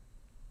Parker.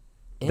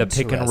 The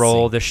pick and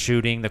roll, the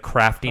shooting, the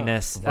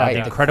craftiness,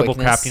 the incredible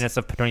craftiness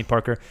of Tony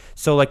Parker.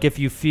 So, like, if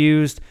you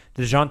fused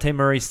DeJounte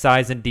Murray's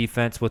size and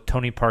defense with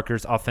Tony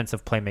Parker's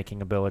offensive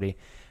playmaking ability,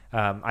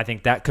 I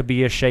think that could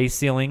be a Shai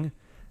ceiling,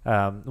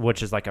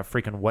 which is like a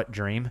freaking wet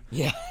dream.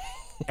 Yeah.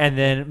 And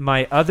then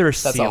my other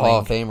ceiling. That's a Hall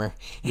of Famer.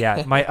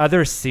 Yeah, my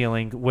other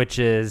ceiling, which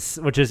is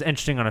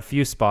interesting on a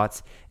few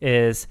spots,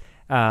 is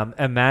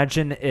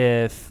imagine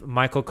if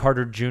Michael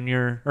Carter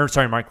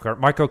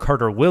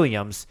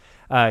Williams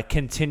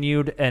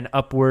continued an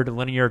upward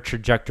linear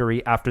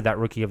trajectory after that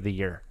Rookie of the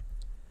Year.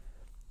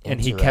 And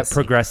he kept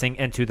progressing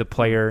into the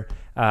player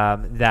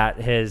that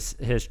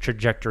his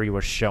trajectory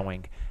was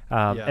showing.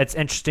 It's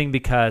interesting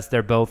because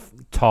they're both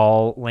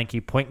tall,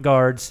 lanky point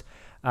guards.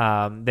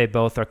 They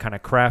both are kind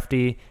of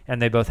crafty,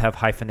 and they both have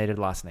hyphenated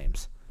last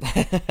names.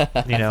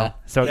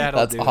 So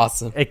that's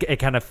awesome. It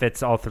kind of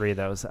fits all 3 of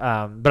those.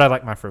 But I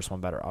like my first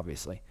one better,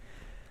 obviously.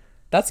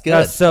 That's good.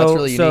 That's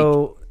really unique.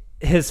 So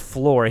his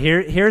floor.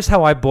 Here's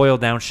how I boil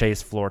down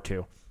Shai's floor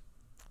to.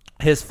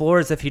 His floor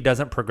is if he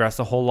doesn't progress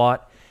a whole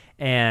lot,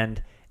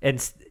 and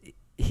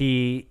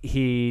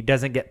he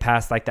doesn't get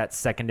past like that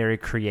secondary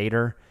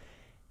creator,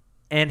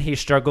 and he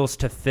struggles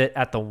to fit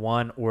at the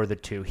 1 or the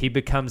 2. He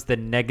becomes the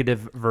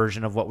negative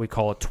version of what we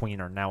call a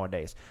tweener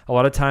nowadays. A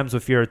lot of times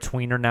if you're a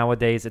tweener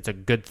nowadays, it's a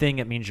good thing.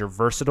 It means you're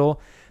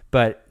versatile,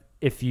 but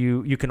if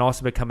you can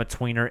also become a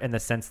tweener in the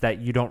sense that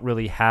you don't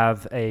really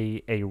have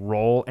a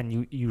role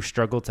and you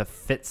struggle to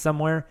fit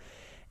somewhere.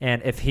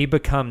 And if he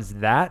becomes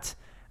that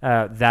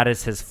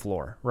is his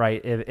floor,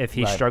 right? If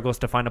he struggles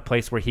to find a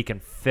place where he can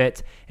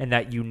fit and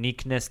that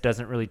uniqueness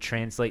doesn't really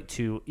translate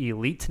to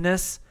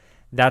eliteness,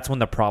 that's when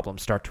the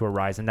problems start to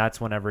arise, and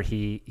that's whenever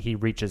he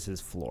reaches his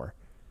floor.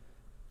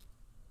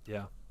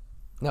 Yeah.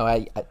 No,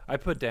 I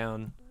put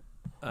down,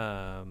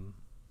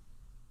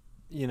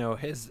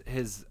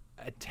 his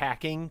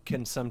attacking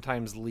can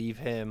sometimes leave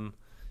him,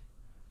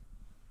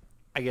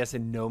 I guess,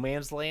 in no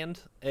man's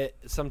land.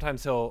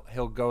 Sometimes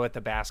he'll go at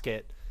the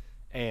basket,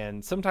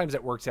 and sometimes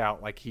it works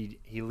out. Like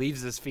he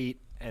leaves his feet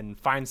and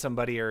finds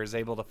somebody or is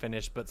able to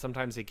finish, but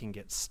sometimes he can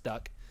get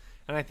stuck.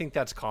 And I think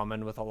that's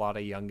common with a lot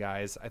of young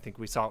guys. I think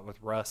we saw it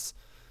with Russ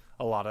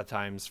a lot of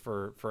times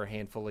for a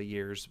handful of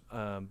years.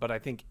 But I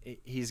think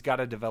he's got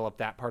to develop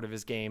that part of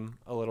his game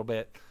a little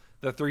bit.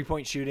 The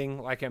 3-point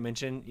shooting, like I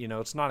mentioned,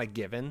 it's not a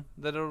given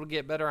that it'll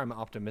get better. I'm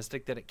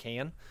optimistic that it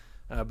can.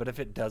 But if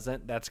it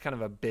doesn't, that's kind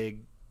of a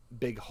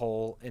big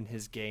hole in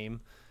his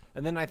game.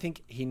 And then I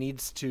think he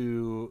needs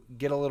to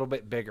get a little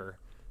bit bigger.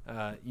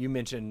 You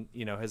mentioned,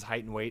 his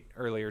height and weight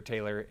earlier,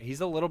 Taylor. He's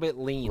a little bit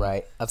lean.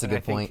 Right. That's a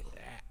good point.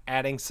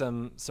 Adding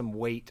some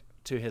weight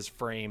to his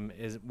frame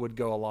would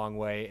go a long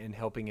way in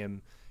helping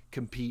him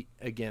compete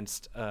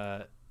against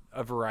a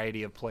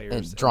variety of players.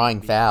 And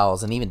drawing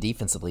fouls and even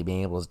defensively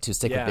being able to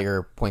stick with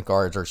bigger point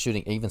guards or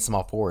shooting even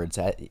small forwards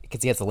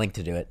because he has the length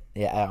to do it.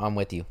 Yeah, I'm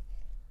with you.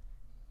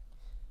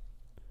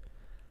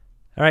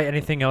 All right,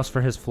 anything else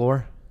for his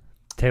floor?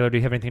 Taylor, do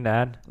you have anything to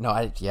add? No,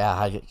 I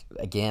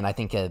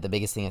think the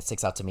biggest thing that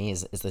sticks out to me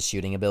is the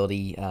shooting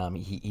ability.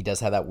 He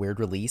does have that weird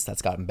release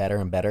that's gotten better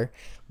and better,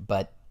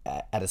 but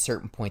at a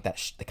certain point,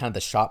 the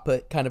shot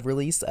put kind of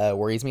release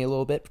worries me a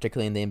little bit,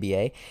 particularly in the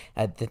NBA.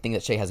 The thing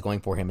that Shai has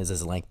going for him is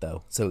his length,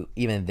 though. So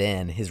even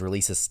then, his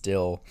release is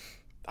still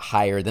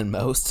higher than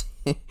most.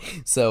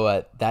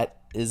 So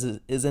that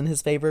is in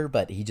his favor,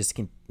 but he just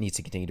needs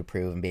to continue to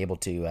prove and be able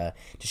to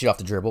shoot off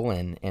the dribble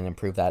and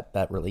improve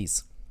that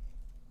release.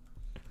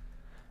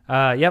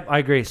 Yep, I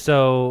agree.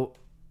 So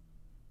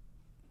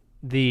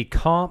the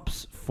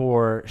comps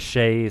for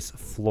Shai's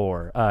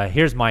floor.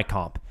 Here's my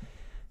comp.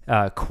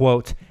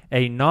 Quote,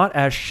 a not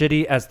as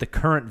shitty as the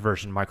current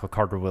version Michael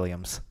Carter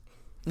Williams.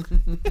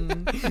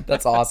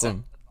 That's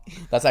awesome.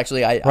 That's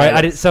actually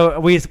so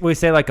we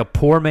say like a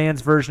poor man's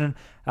version.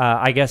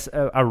 I guess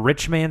a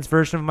rich man's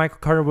version of Michael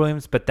Carter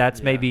Williams, but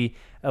that's maybe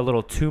a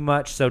little too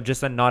much. So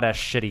just a not as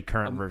shitty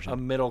current version. A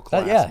middle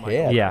class.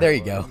 Yeah. There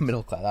you go.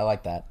 Middle class. I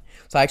like that.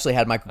 So I actually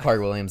had Michael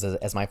Carter Williams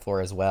as my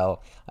floor as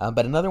well.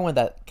 But another one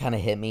that kind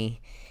of hit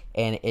me,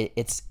 and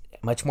it's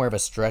much more of a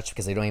stretch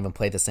because they don't even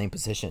play the same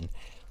position.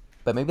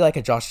 But maybe like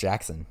a Josh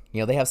Jackson.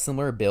 They have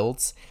similar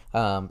builds.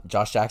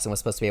 Josh Jackson was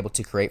supposed to be able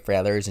to create for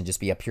others and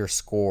just be a pure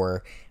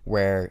scorer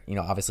where,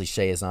 obviously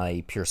Shai is not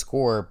a pure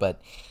scorer,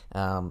 but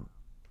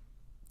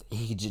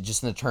he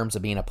just in the terms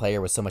of being a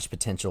player with so much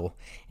potential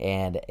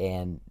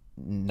and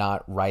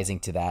not rising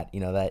to that,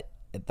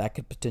 that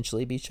could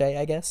potentially be Shea,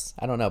 I guess.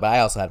 I don't know, but I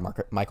also had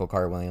Michael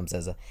Carter-Williams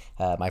as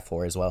my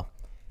floor as well.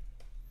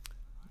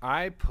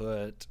 I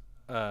put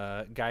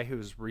a guy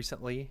who's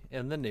recently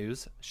in the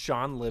news,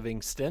 Sean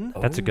Livingston.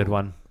 That's a good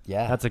one.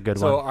 Yeah, that's a good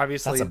one. So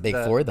obviously, that's a big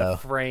floor, though. The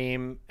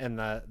frame and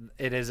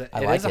it is a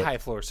high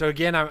floor. So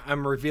again,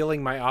 I'm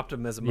revealing my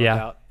optimism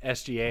about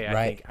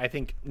SGA. I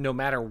think no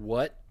matter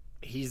what,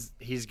 he's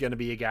going to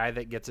be a guy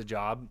that gets a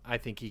job. I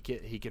think he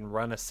can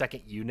run a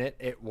second unit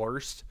at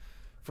worst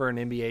for an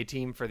NBA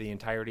team for the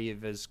entirety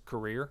of his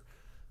career,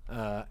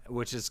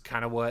 which is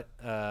kind of what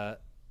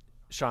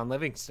Sean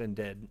Livingston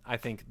did. I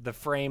think the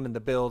frame and the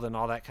build and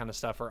all that kind of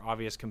stuff are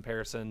obvious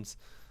comparisons.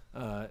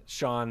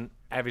 Sean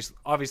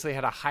obviously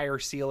had a higher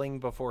ceiling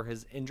before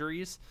his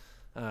injuries,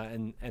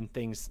 and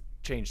things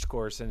changed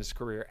course in his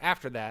career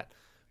after that.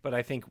 But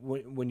I think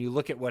when you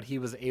look at what he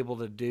was able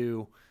to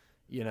do,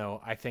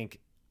 I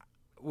think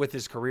with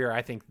his career,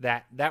 I think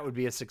that would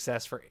be a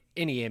success for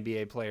any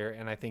NBA player.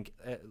 And I think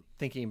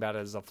thinking about it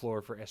as a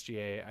floor for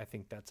SGA, I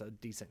think that's a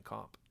decent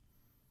comp.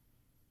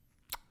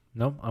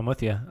 No, I'm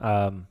with you.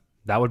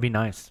 That would be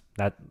nice.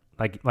 That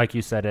like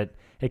you said,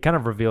 it kind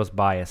of reveals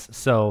bias.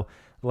 So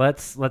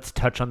let's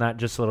touch on that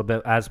just a little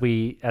bit as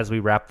we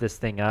wrap this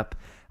thing up.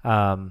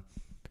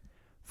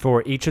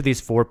 For each of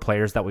these four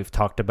players that we've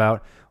talked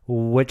about,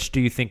 which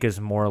do you think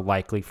is more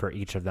likely for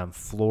each of them,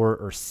 floor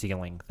or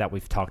ceiling that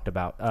we've talked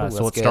about?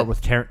 So let's start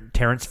with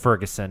Terrence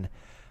Ferguson,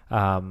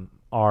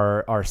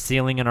 our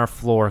ceiling and our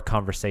floor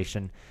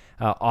conversation.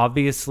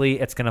 Obviously,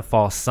 it's going to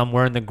fall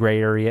somewhere in the gray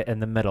area in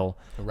the middle.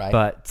 Right.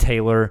 But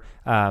Taylor,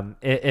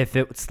 if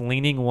it's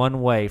leaning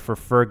one way for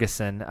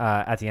Ferguson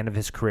at the end of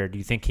his career, do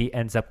you think he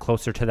ends up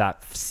closer to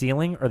that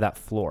ceiling or that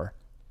floor?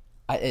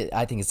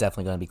 I think it's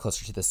definitely going to be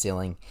closer to the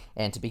ceiling.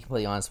 And to be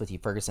completely honest with you,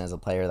 Ferguson is a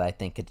player that I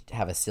think could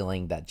have a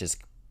ceiling that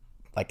just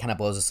kind of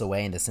blows us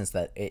away in the sense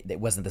that it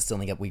wasn't the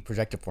ceiling that we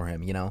projected for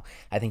him.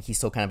 I think he's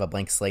still kind of a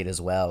blank slate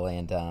as well.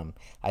 And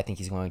I think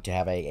he's going to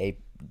have a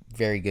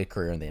very good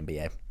career in the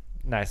NBA.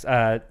 Nice.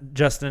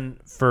 Justin,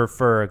 for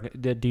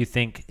Ferg, do you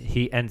think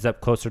he ends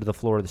up closer to the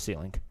floor or the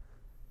ceiling?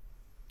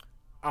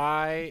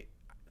 I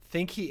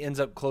think he ends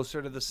up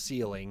closer to the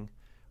ceiling,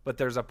 but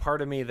there's a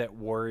part of me that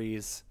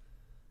worries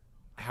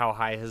how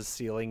high his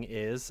ceiling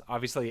is.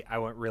 Obviously, I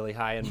went really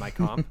high in my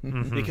comp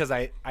because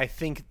I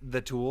think the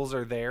tools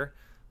are there,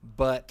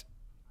 but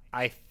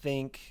I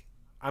think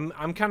I'm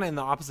kind of in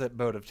the opposite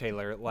boat of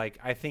Taylor. Like,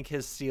 I think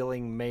his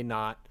ceiling may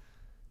not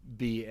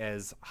be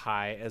as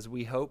high as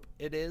we hope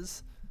it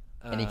is.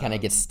 And he kind of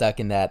gets stuck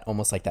in that,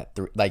 almost like that,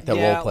 role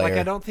player. Like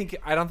I don't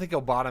think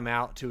he'll bottom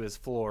out to his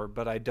floor,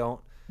 but I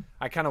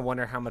kind of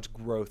wonder how much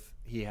growth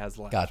he has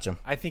left. Gotcha.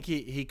 I think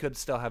he could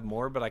still have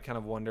more, but I kind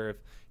of wonder if,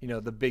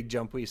 the big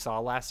jump we saw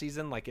last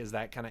season, like, is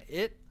that kind of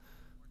it,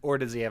 or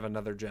does he have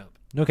another jump?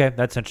 Okay,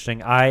 that's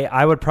interesting.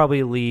 I would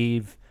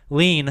probably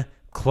lean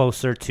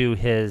closer to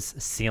his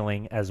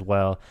ceiling as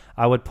well.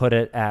 I would put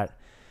it at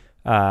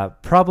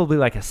probably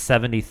like a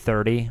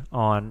 70-30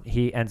 on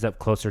he ends up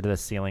closer to the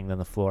ceiling than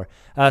the floor.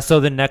 So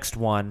the next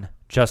one,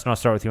 Justin, I'll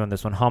start with you on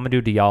this one.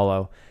 Hamidou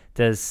Diallo.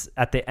 Does,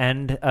 at the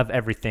end of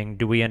everything,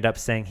 do we end up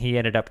saying he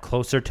ended up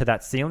closer to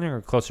that ceiling or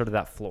closer to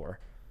that floor?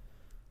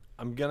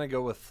 I'm going to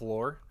go with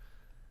floor,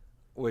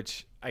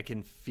 which I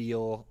can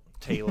feel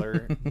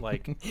Taylor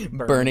like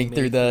burning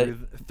through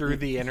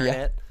the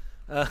internet.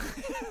 Yeah.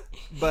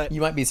 But you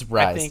might be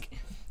surprised. I think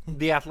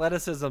the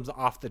athleticism's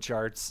off the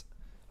charts.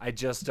 I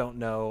just don't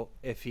know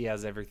if he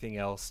has everything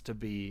else to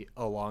be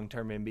a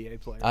long-term NBA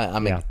player.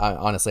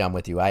 Honestly, I'm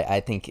with you. I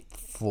think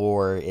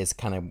floor is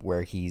kind of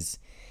where he's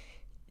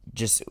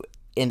just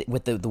in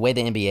with the way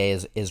the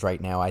NBA is right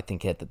now. I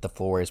think that the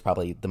floor is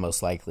probably the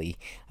most likely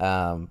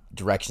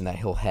direction that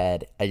he'll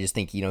head. I just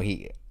think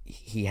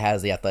he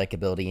has the athletic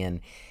ability, and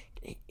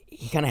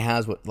he kind of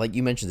has what, like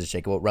you mentioned,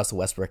 Jake, what Russell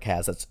Westbrook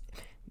has.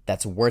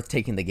 That's worth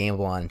taking the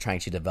gamble on and trying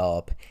to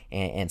develop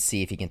and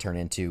see if he can turn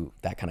into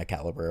that kind of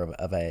caliber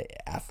of a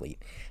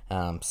athlete.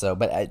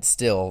 But I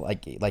still,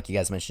 like you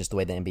guys mentioned, just the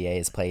way the NBA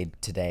is played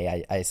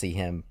today, I see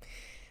him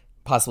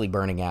possibly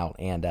burning out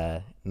and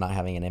not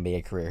having an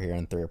NBA career here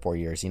in 3 or 4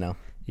 years,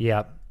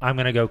 Yeah, I'm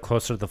going to go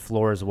closer to the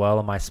floor as well,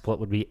 and my split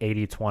would be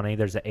 80-20.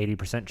 There's an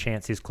 80%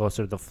 chance he's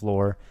closer to the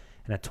floor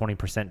and a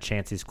 20%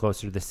 chance he's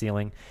closer to the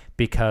ceiling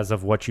because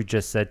of what you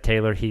just said,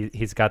 Taylor.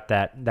 He's got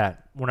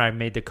that when I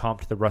made the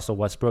comp to the Russell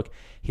Westbrook,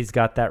 he's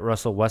got that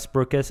Russell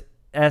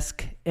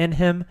Westbrook-esque in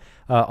him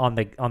on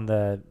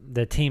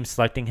the team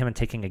selecting him and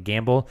taking a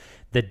gamble.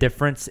 The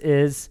difference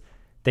is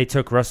they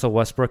took Russell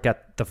Westbrook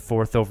at the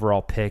 4th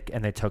overall pick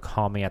and they took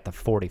Hami at the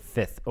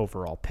 45th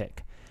overall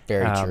pick.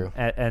 Very true.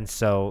 And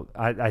so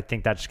I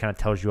think that just kind of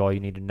tells you all you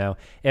need to know.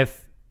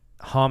 If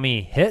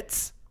Hami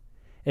hits,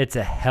 it's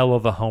a hell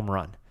of a home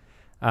run.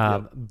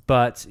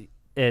 But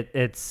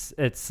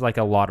it's like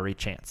a lottery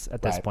chance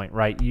at this point,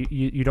 right?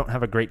 You don't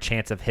have a great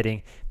chance of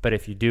hitting, but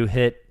if you do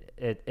hit,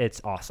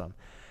 it's awesome.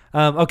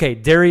 Okay,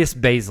 Darius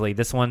Bazley.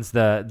 This one's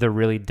the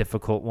really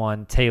difficult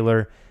one.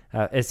 Taylor,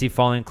 Is he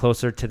falling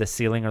closer to the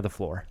ceiling or the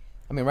floor?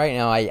 I mean, right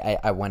now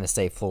I want to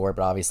say floor,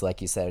 but obviously,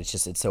 like you said,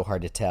 it's so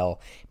hard to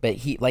tell. But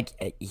he like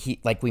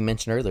we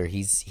mentioned earlier,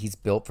 he's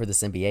built for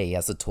this NBA. He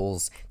has the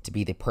tools to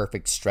be the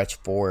perfect stretch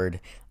forward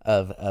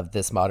of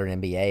this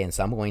modern NBA. And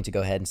so I'm going to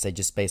go ahead and say,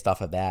 just based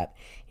off of that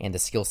and the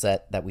skill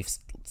set that we've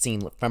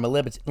seen from a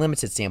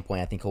limited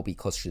standpoint, I think he'll be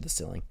closer to the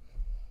ceiling.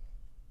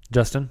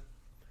 Justin?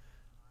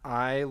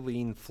 I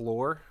lean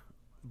floor,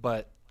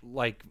 but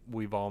like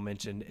we've all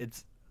mentioned,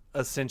 it's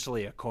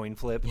essentially a coin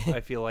flip,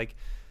 I feel like.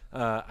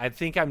 I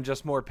think I'm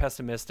just more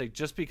pessimistic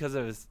just because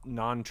of his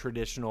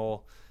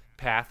non-traditional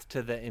path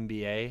to the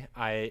NBA.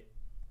 I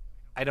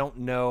don't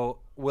know,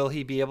 will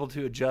he be able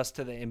to adjust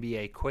to the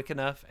NBA quick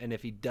enough? And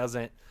if he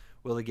doesn't,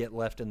 will he get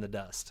left in the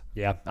dust?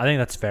 Yeah, I think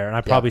that's fair. And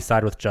I probably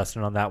side with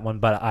Justin on that one,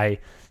 but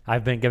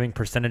I've been giving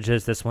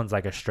percentages. This one's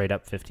like a straight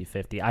up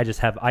 50-50.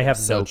 I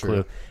have no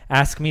clue.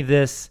 Ask me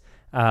this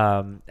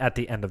at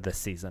the end of this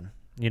season,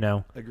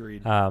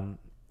 Agreed.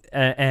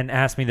 And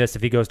ask me this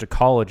if he goes to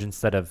college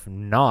instead of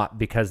not,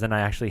 because then I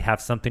actually have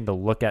something to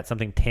look at,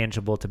 something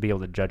tangible to be able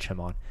to judge him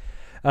on.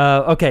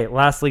 Okay,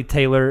 lastly,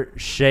 Taylor,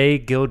 Shai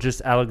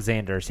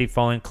Gilgeous-Alexander. Is he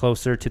falling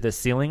closer to the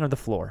ceiling or the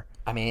floor?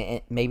 I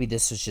mean, maybe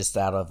this was just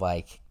out of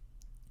like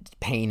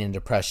pain and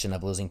depression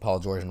of losing Paul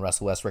George and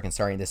Russell Westbrook and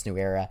starting this new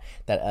era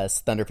that us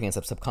Thunder fans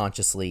have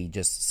subconsciously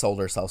just sold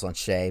ourselves on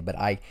Shai. But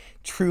I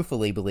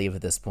truthfully believe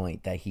at this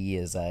point that he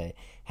has the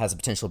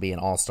potential to be an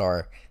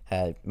all-star,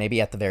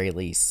 maybe at the very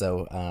least.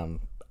 So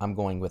I'm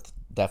going with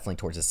definitely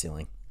towards the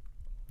ceiling.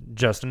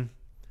 Justin?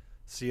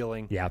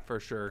 Ceiling, yeah, for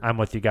sure. I'm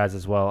with you guys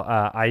as well.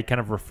 I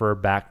kind of refer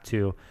back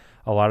to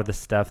a lot of the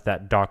stuff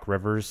that Doc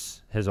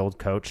Rivers, his old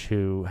coach,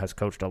 who has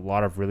coached a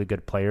lot of really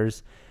good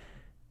players,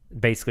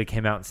 basically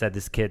came out and said,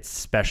 this kid's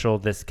special.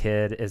 This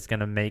kid is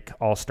going to make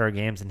all-star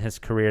games in his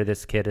career.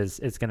 This kid is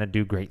going to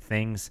do great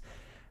things.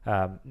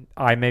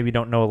 I maybe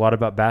don't know a lot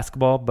about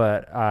basketball,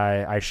 but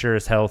I sure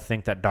as hell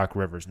think that Doc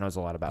Rivers knows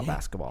a lot about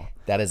basketball.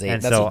 That's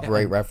a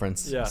great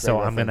reference. Yeah.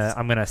 So I'm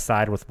gonna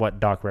side with what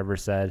Doc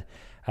Rivers said.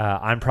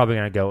 I'm probably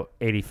gonna go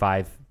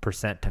 85%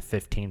 to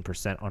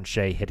 15% on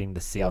Shai hitting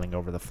the ceiling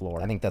over the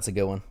floor. I think that's a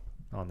good one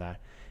on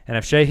that. And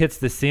if Shai hits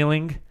the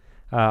ceiling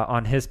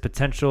on his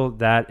potential,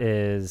 that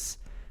is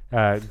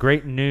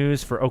great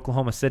news for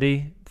Oklahoma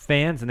City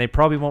fans, and they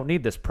probably won't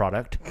need this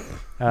product.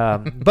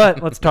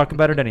 But let's talk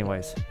about it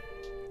anyways.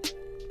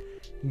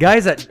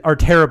 Guys that are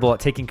terrible at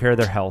taking care of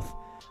their health,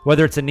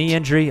 whether it's a knee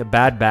injury, a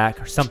bad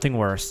back, or something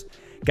worse,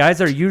 guys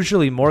are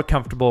usually more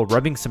comfortable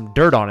rubbing some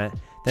dirt on it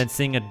than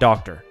seeing a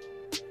doctor.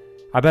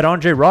 I bet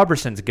Andre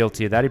Robertson's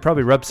guilty of that. He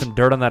probably rubbed some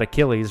dirt on that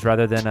Achilles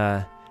rather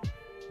than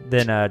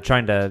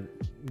trying to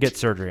get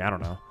surgery. I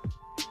don't know.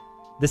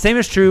 The same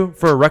is true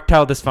for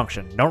erectile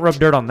dysfunction. Don't rub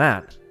dirt on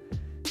that.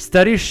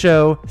 Studies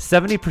show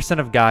 70%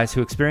 of guys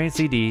who experience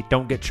ED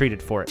don't get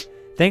treated for it.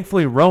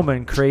 Thankfully,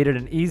 Roman created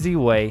an easy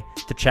way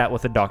to chat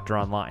with a doctor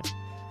online.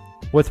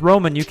 With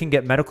Roman, you can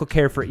get medical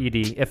care for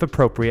ED, if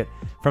appropriate,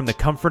 from the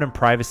comfort and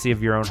privacy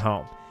of your own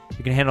home.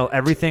 You can handle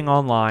everything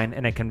online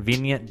in a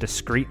convenient,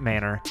 discreet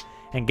manner,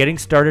 and getting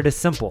started is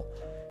simple.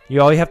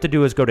 All you have to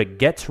do is go to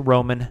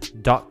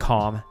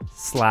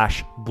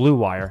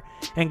getroman.com/bluewire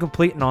and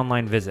complete an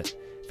online visit.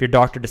 If your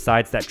doctor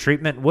decides that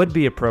treatment would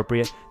be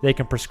appropriate, they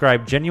can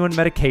prescribe genuine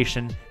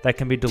medication that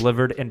can be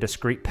delivered in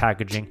discreet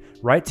packaging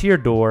right to your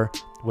door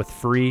with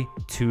free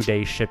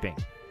 2-day shipping.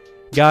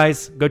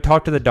 Guys, go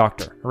talk to the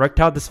doctor.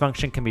 Erectile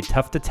dysfunction can be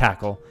tough to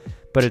tackle,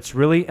 but it's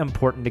really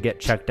important to get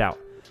checked out.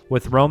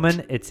 With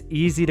Roman, it's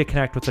easy to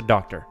connect with the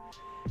doctor.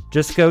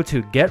 Just go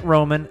to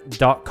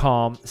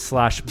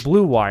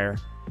getroman.com/bluewire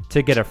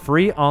to get a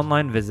free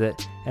online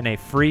visit and a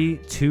free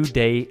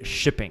 2-day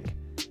shipping.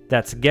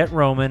 That's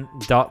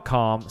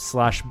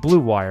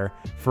getroman.com/bluewire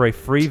for a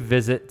free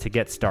visit to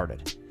get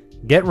started.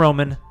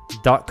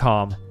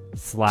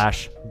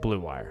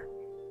 getroman.com/bluewire.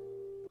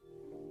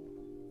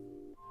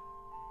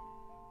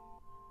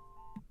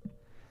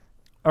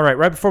 All right,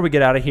 right before we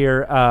get out of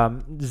here,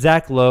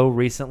 Zach Lowe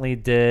recently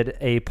did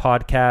a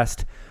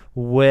podcast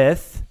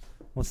with,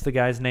 what's the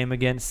guy's name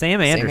again?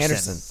 Sam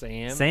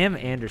Anderson. Sam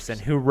Anderson,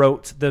 who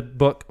wrote the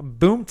book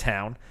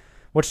Boomtown,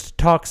 which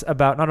talks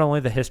about not only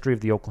the history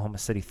of the Oklahoma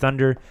City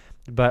Thunder,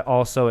 but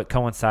also it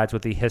coincides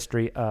with the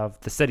history of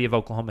the city of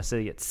Oklahoma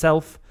City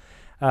itself.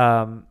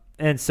 And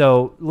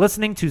so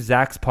listening to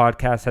Zach's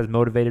podcast has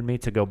motivated me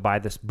to go buy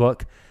this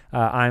book.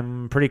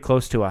 I'm pretty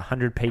close to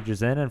 100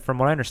 pages in, and from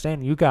what I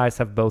understand, you guys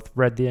have both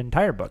read the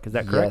entire book. Is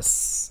that correct?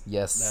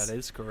 Yes. That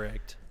is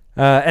correct.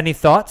 Any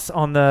thoughts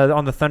on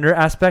the Thunder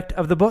aspect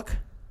of the book?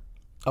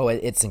 Oh,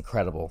 it's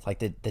incredible. Like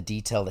the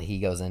detail that he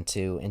goes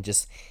into, and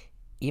just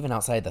even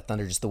outside the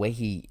Thunder, just the way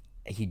he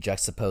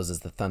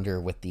juxtaposes the Thunder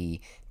with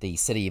the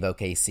city of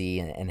OKC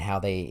and how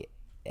they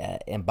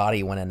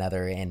embody one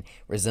another and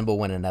resemble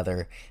one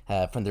another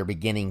from their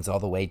beginnings all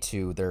the way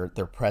to their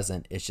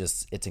present.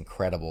 It's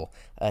incredible.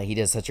 He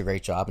does such a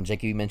great job. And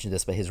Jacob, you mentioned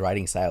this, but his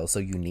writing style is so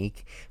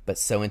unique, but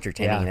so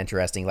entertaining and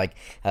interesting. Like,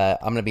 I'm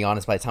going to be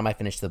honest, by the time I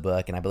finished the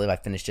book, and I believe I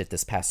finished it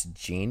this past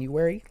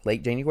January,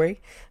 late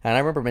January, and I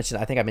remember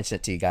I think I mentioned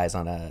it to you guys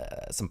on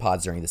some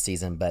pods during the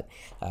season, but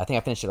I think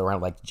I finished it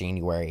around like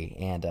January,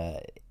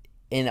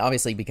 and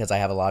obviously because I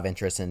have a lot of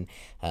interest in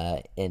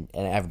and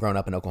I've grown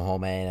up in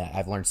Oklahoma, and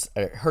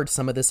I've heard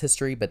some of this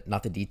history, but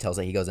not the details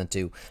that he goes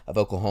into of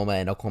Oklahoma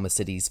and Oklahoma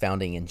City's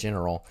founding in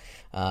general,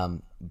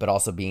 but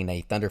also being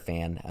a Thunder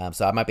fan.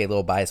 So I might be a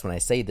little biased when I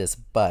say this,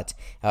 but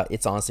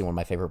it's honestly one of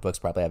my favorite books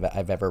probably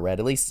I've ever read,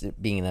 at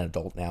least being an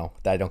adult now,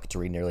 that I don't get to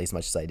read nearly as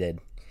much as I did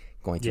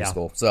going through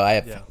school. So I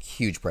have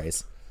huge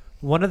praise.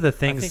 One of the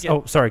things...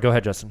 sorry, go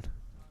ahead, Justin.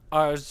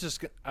 I was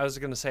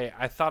going to say,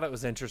 I thought it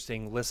was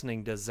interesting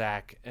listening to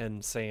Zach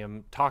and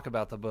Sam talk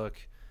about the book.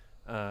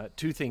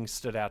 Two things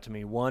stood out to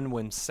me. One,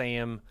 when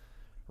Sam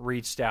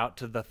reached out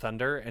to the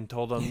Thunder and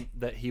told them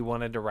that he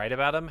wanted to write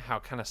about them, how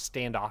kind of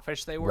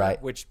standoffish they were,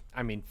 which,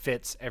 I mean,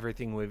 fits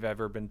everything we've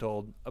ever been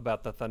told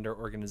about the Thunder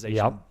organization.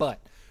 Yep.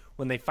 But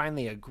when they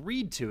finally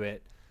agreed to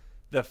it,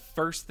 the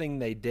first thing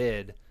they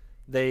did,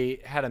 they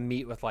had a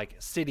meet with like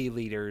city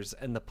leaders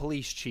and the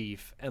police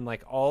chief and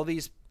like all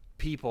these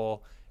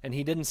people, and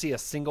he didn't see a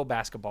single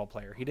basketball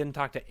player. He didn't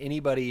talk to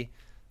anybody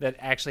that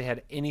actually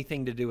had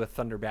anything to do with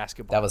Thunder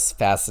basketball. That was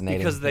fascinating.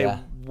 Because they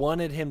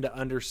wanted him to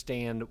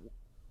understand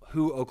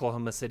who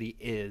Oklahoma City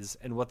is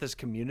and what this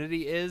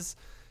community is,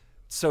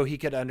 so he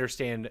could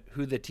understand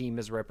who the team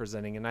is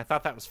representing. And I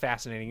thought that was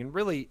fascinating and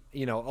really,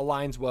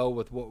 aligns well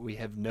with what we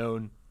have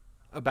known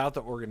about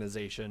the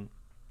organization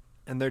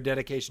and their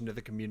dedication to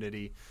the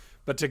community.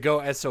 But to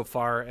go so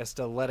far as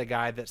to let a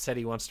guy that said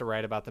he wants to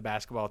write about the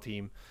basketball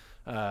team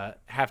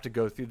have to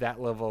go through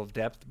that level of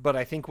depth. But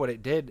I think what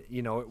it did,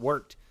 it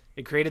worked.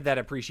 It created that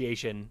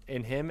appreciation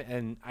in him,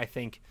 and I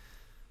think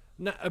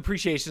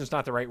appreciation is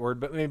not the right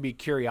word, but maybe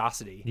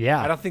curiosity. Yeah.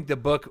 I don't think the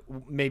book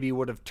maybe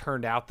would have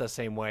turned out the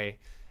same way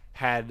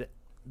had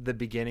the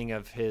beginning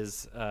of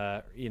his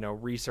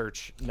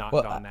research not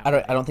gone that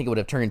way. I don't think it would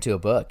have turned into a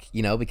book,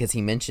 because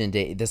he mentioned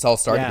it. This all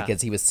started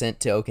because he was sent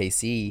to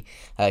OKC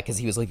because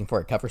he was looking for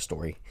a cover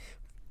story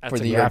for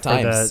the New York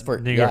Times. For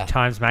New York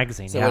Times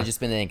Magazine. So it would have just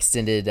been an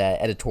extended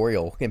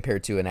editorial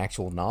compared to an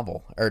actual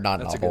novel, or not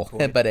That's novel,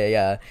 but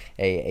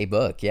a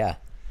book. Yeah.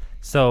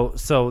 So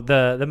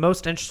the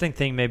most interesting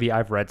thing maybe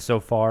I've read so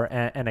far,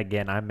 and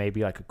again, I'm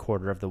maybe like a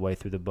quarter of the way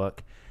through the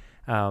book,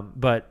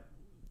 but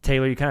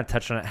Taylor, you kind of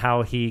touched on it,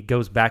 how he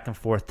goes back and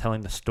forth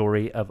telling the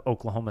story of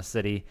Oklahoma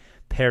City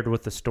paired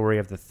with the story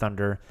of the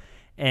Thunder,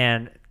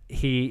 and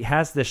he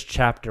has this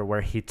chapter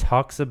where he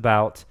talks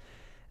about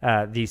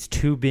these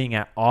two being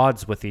at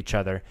odds with each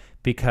other,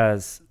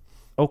 because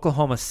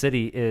Oklahoma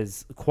City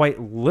is quite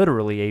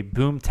literally a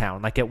boom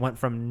town. Like, it went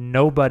from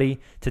nobody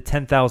to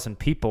 10,000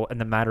 people in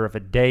the matter of a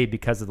day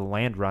because of the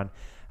land run.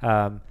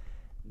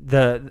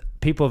 The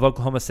people of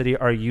Oklahoma City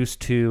are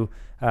used to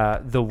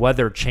the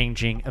weather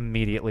changing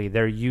immediately.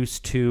 They're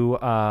used to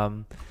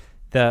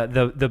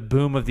the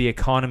boom of the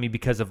economy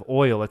because of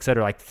oil, et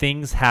cetera, like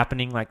things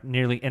happening like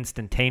nearly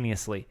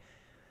instantaneously.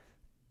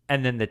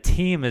 And then the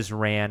team is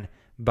ran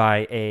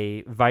by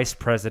a vice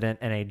president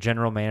and a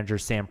general manager,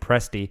 Sam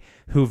Presti,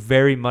 who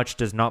very much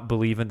does not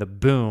believe in the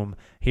boom.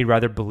 He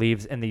rather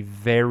believes in the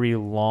very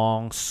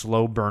long,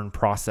 slow burn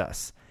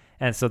process.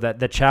 And so that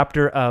the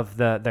chapter of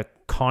the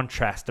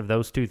contrast of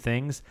those two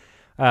things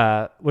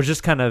was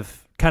just kind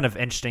of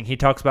interesting. He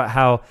talks about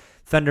how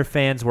Thunder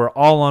fans were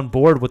all on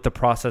board with the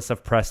process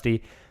of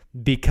Presti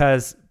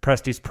because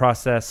Presti's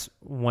process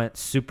went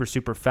super,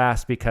 super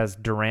fast because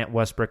Durant,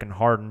 Westbrook, and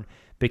Harden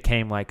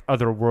became like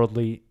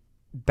otherworldly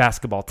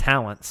basketball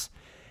talents.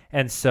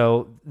 And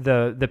so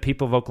the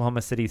people of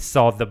Oklahoma City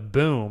saw the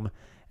boom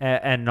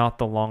and not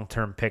the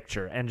long-term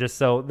picture. And just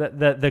so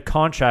the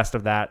contrast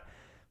of that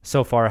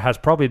so far has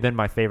probably been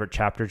my favorite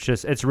chapter.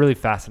 It's really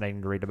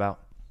fascinating to read about.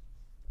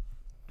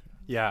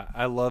 Yeah,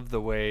 I love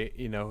the way,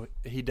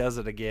 he does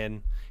it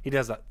again. He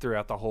does that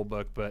throughout the whole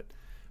book, but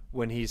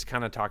when he's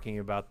kind of talking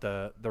about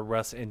the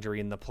Russ injury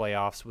in the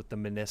playoffs with the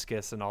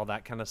meniscus and all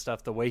that kind of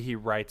stuff, the way he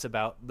writes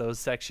about those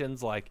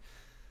sections, like,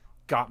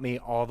 got me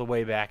all the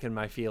way back in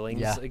my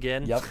feelings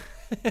again. Yep.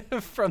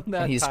 From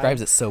that and he time.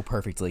 describes it so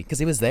perfectly because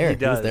he was there.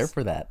 He was there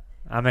for that.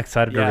 I'm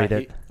excited to read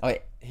it.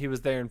 He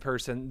was there in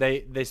person.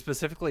 They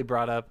specifically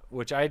brought up,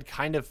 which I had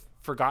kind of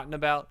forgotten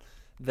about,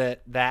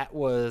 that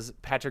was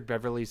Patrick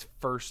Beverley's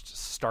first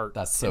start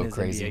in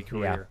his NBA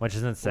career. Yeah, which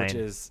is insane. Which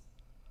is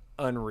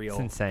unreal.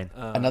 It's insane.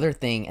 Another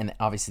thing, and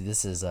obviously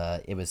this is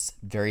it was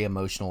very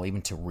emotional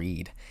even to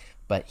read,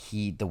 but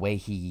the way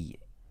he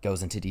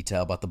goes into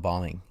detail about the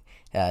bombing,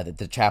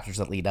 the chapters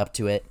that lead up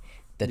to it,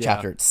 the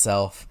chapter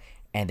itself,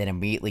 and then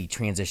immediately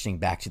transitioning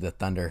back to the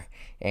Thunder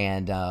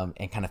and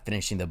kind of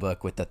finishing the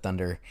book with the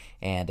Thunder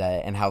and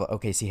how the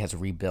OKC has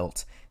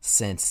rebuilt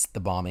since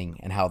the bombing,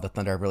 and how the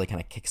Thunder really kind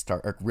of did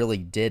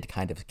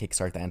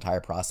kickstart the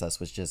entire process.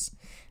 Was just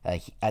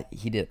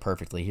he did it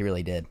perfectly. He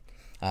really did.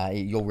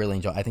 You'll really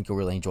enjoy. I think you'll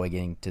really enjoy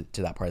getting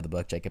to that part of the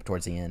book, Jacob,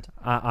 towards the end.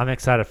 I'm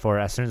excited for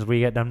it. As soon as we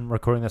get done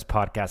recording this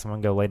podcast, I'm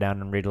gonna go lay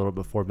down and read a little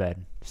before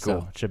bed. So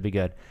Cool. It should be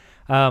good.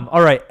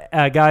 All right,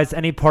 guys.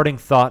 Any parting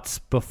thoughts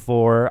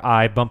before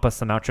I bump us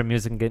some outro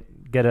music and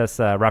get us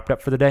wrapped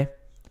up for the day?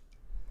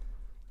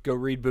 Go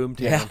read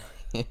Boomtown.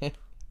 Yeah.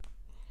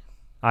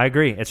 I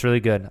agree. It's really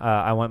good.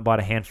 I went and bought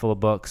a handful of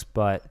books,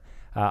 but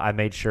I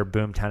made sure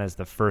Boomtown is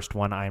the first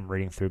one I'm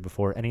reading through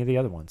before any of the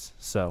other ones.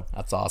 So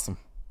That's awesome.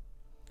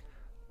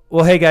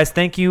 Well, hey guys,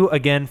 thank you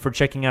again for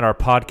checking out our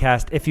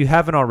podcast. If you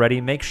haven't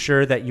already, make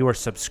sure that you are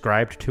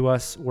subscribed to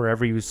us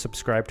wherever you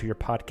subscribe to your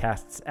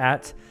podcasts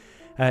at.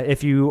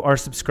 If you are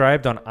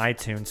subscribed on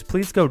iTunes,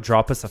 please go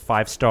drop us a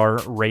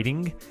 5-star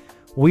rating.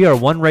 We are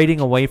 1 rating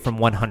away from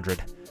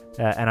 100,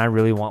 and I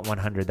really want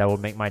 100. That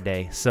would make my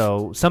day.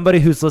 So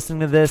somebody who's listening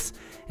to this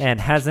and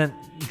hasn't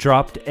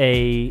dropped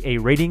a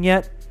rating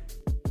yet,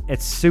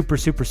 it's super,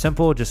 super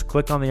simple. Just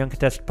click on the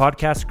Uncontested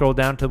Podcast, scroll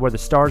down to where the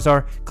stars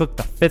are, click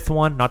the 5th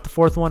one, not the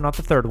 4th one, not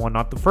the 3rd one,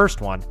 not the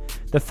 1st one,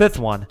 the 5th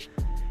one,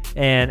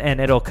 and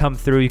it'll come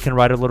through. You can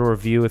write a little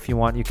review if you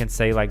want. You can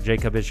say, like,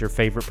 Jacob is your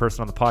favorite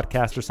person on the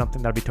podcast or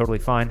something. That'd be totally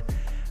fine.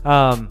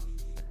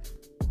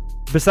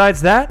 Besides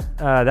that,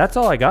 that's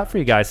all I got for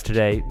you guys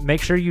today.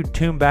 Make sure you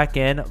tune back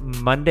in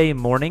Monday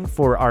morning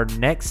for our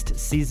next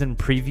season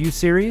preview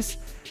series.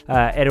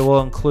 It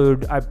will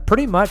include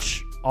pretty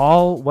much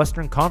all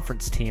Western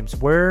Conference teams.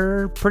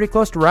 We're pretty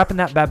close to wrapping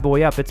that bad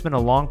boy up. It's been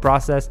a long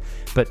process,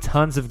 but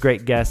tons of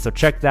great guests, so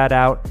check that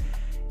out.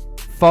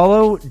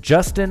 Follow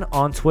Justin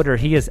on Twitter.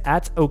 He is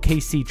at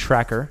OKC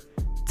Tracker.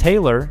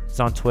 Taylor is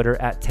on Twitter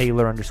at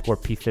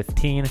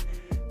Taylor_P15.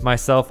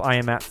 Myself, I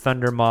am at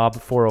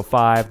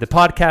ThunderMob405. The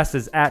podcast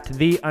is at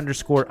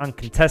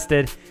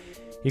 _Uncontested.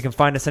 You can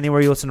find us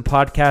anywhere you listen to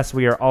podcasts.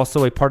 We are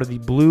also a part of the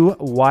Blue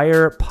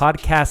Wire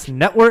Podcast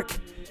Network.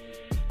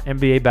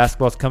 NBA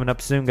basketball is coming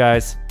up soon,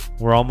 guys.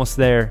 We're almost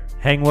there.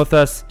 Hang with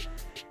us,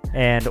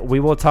 and we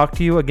will talk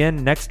to you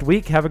again next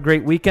week. Have a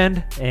great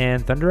weekend,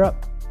 and Thunder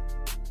up.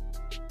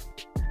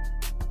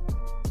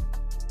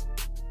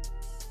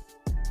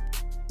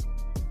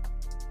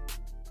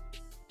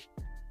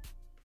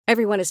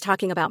 Everyone is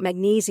talking about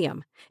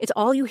magnesium. It's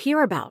all you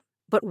hear about.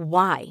 But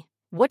why?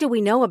 What do we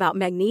know about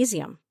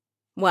magnesium?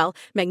 Well,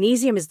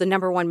 magnesium is the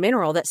 #1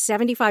 mineral that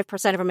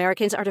 75% of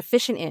Americans are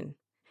deficient in.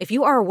 If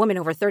you are a woman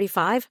over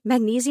 35,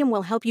 magnesium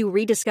will help you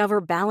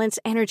rediscover balance,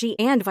 energy,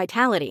 and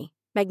vitality.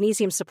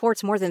 Magnesium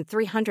supports more than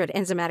 300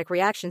 enzymatic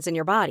reactions in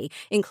your body,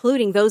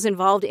 including those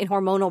involved in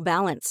hormonal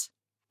balance.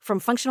 From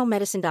functional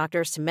medicine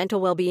doctors to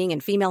mental well-being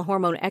and female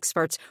hormone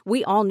experts,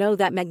 we all know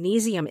that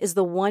magnesium is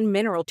the one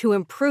mineral to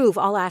improve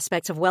all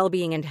aspects of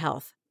well-being and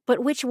health. But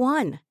which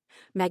one?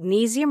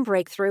 Magnesium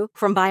Breakthrough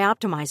from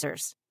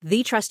Bioptimizers,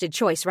 the trusted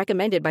choice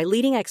recommended by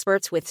leading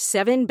experts with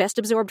 7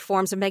 best-absorbed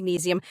forms of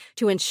magnesium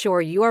to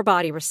ensure your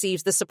body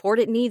receives the support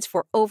it needs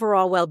for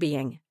overall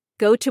well-being.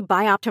 Go to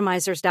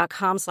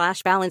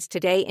bioptimizers.com/balance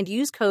today and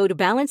use code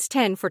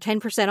BALANCE10 for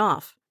 10%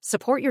 off.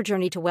 Support your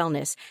journey to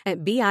wellness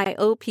at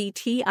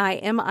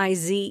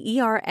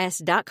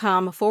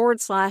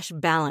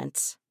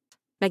bioptimizers.com/balance.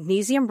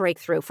 Magnesium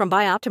Breakthrough from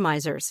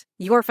Bioptimizers,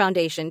 your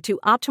foundation to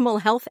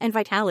optimal health and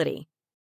vitality.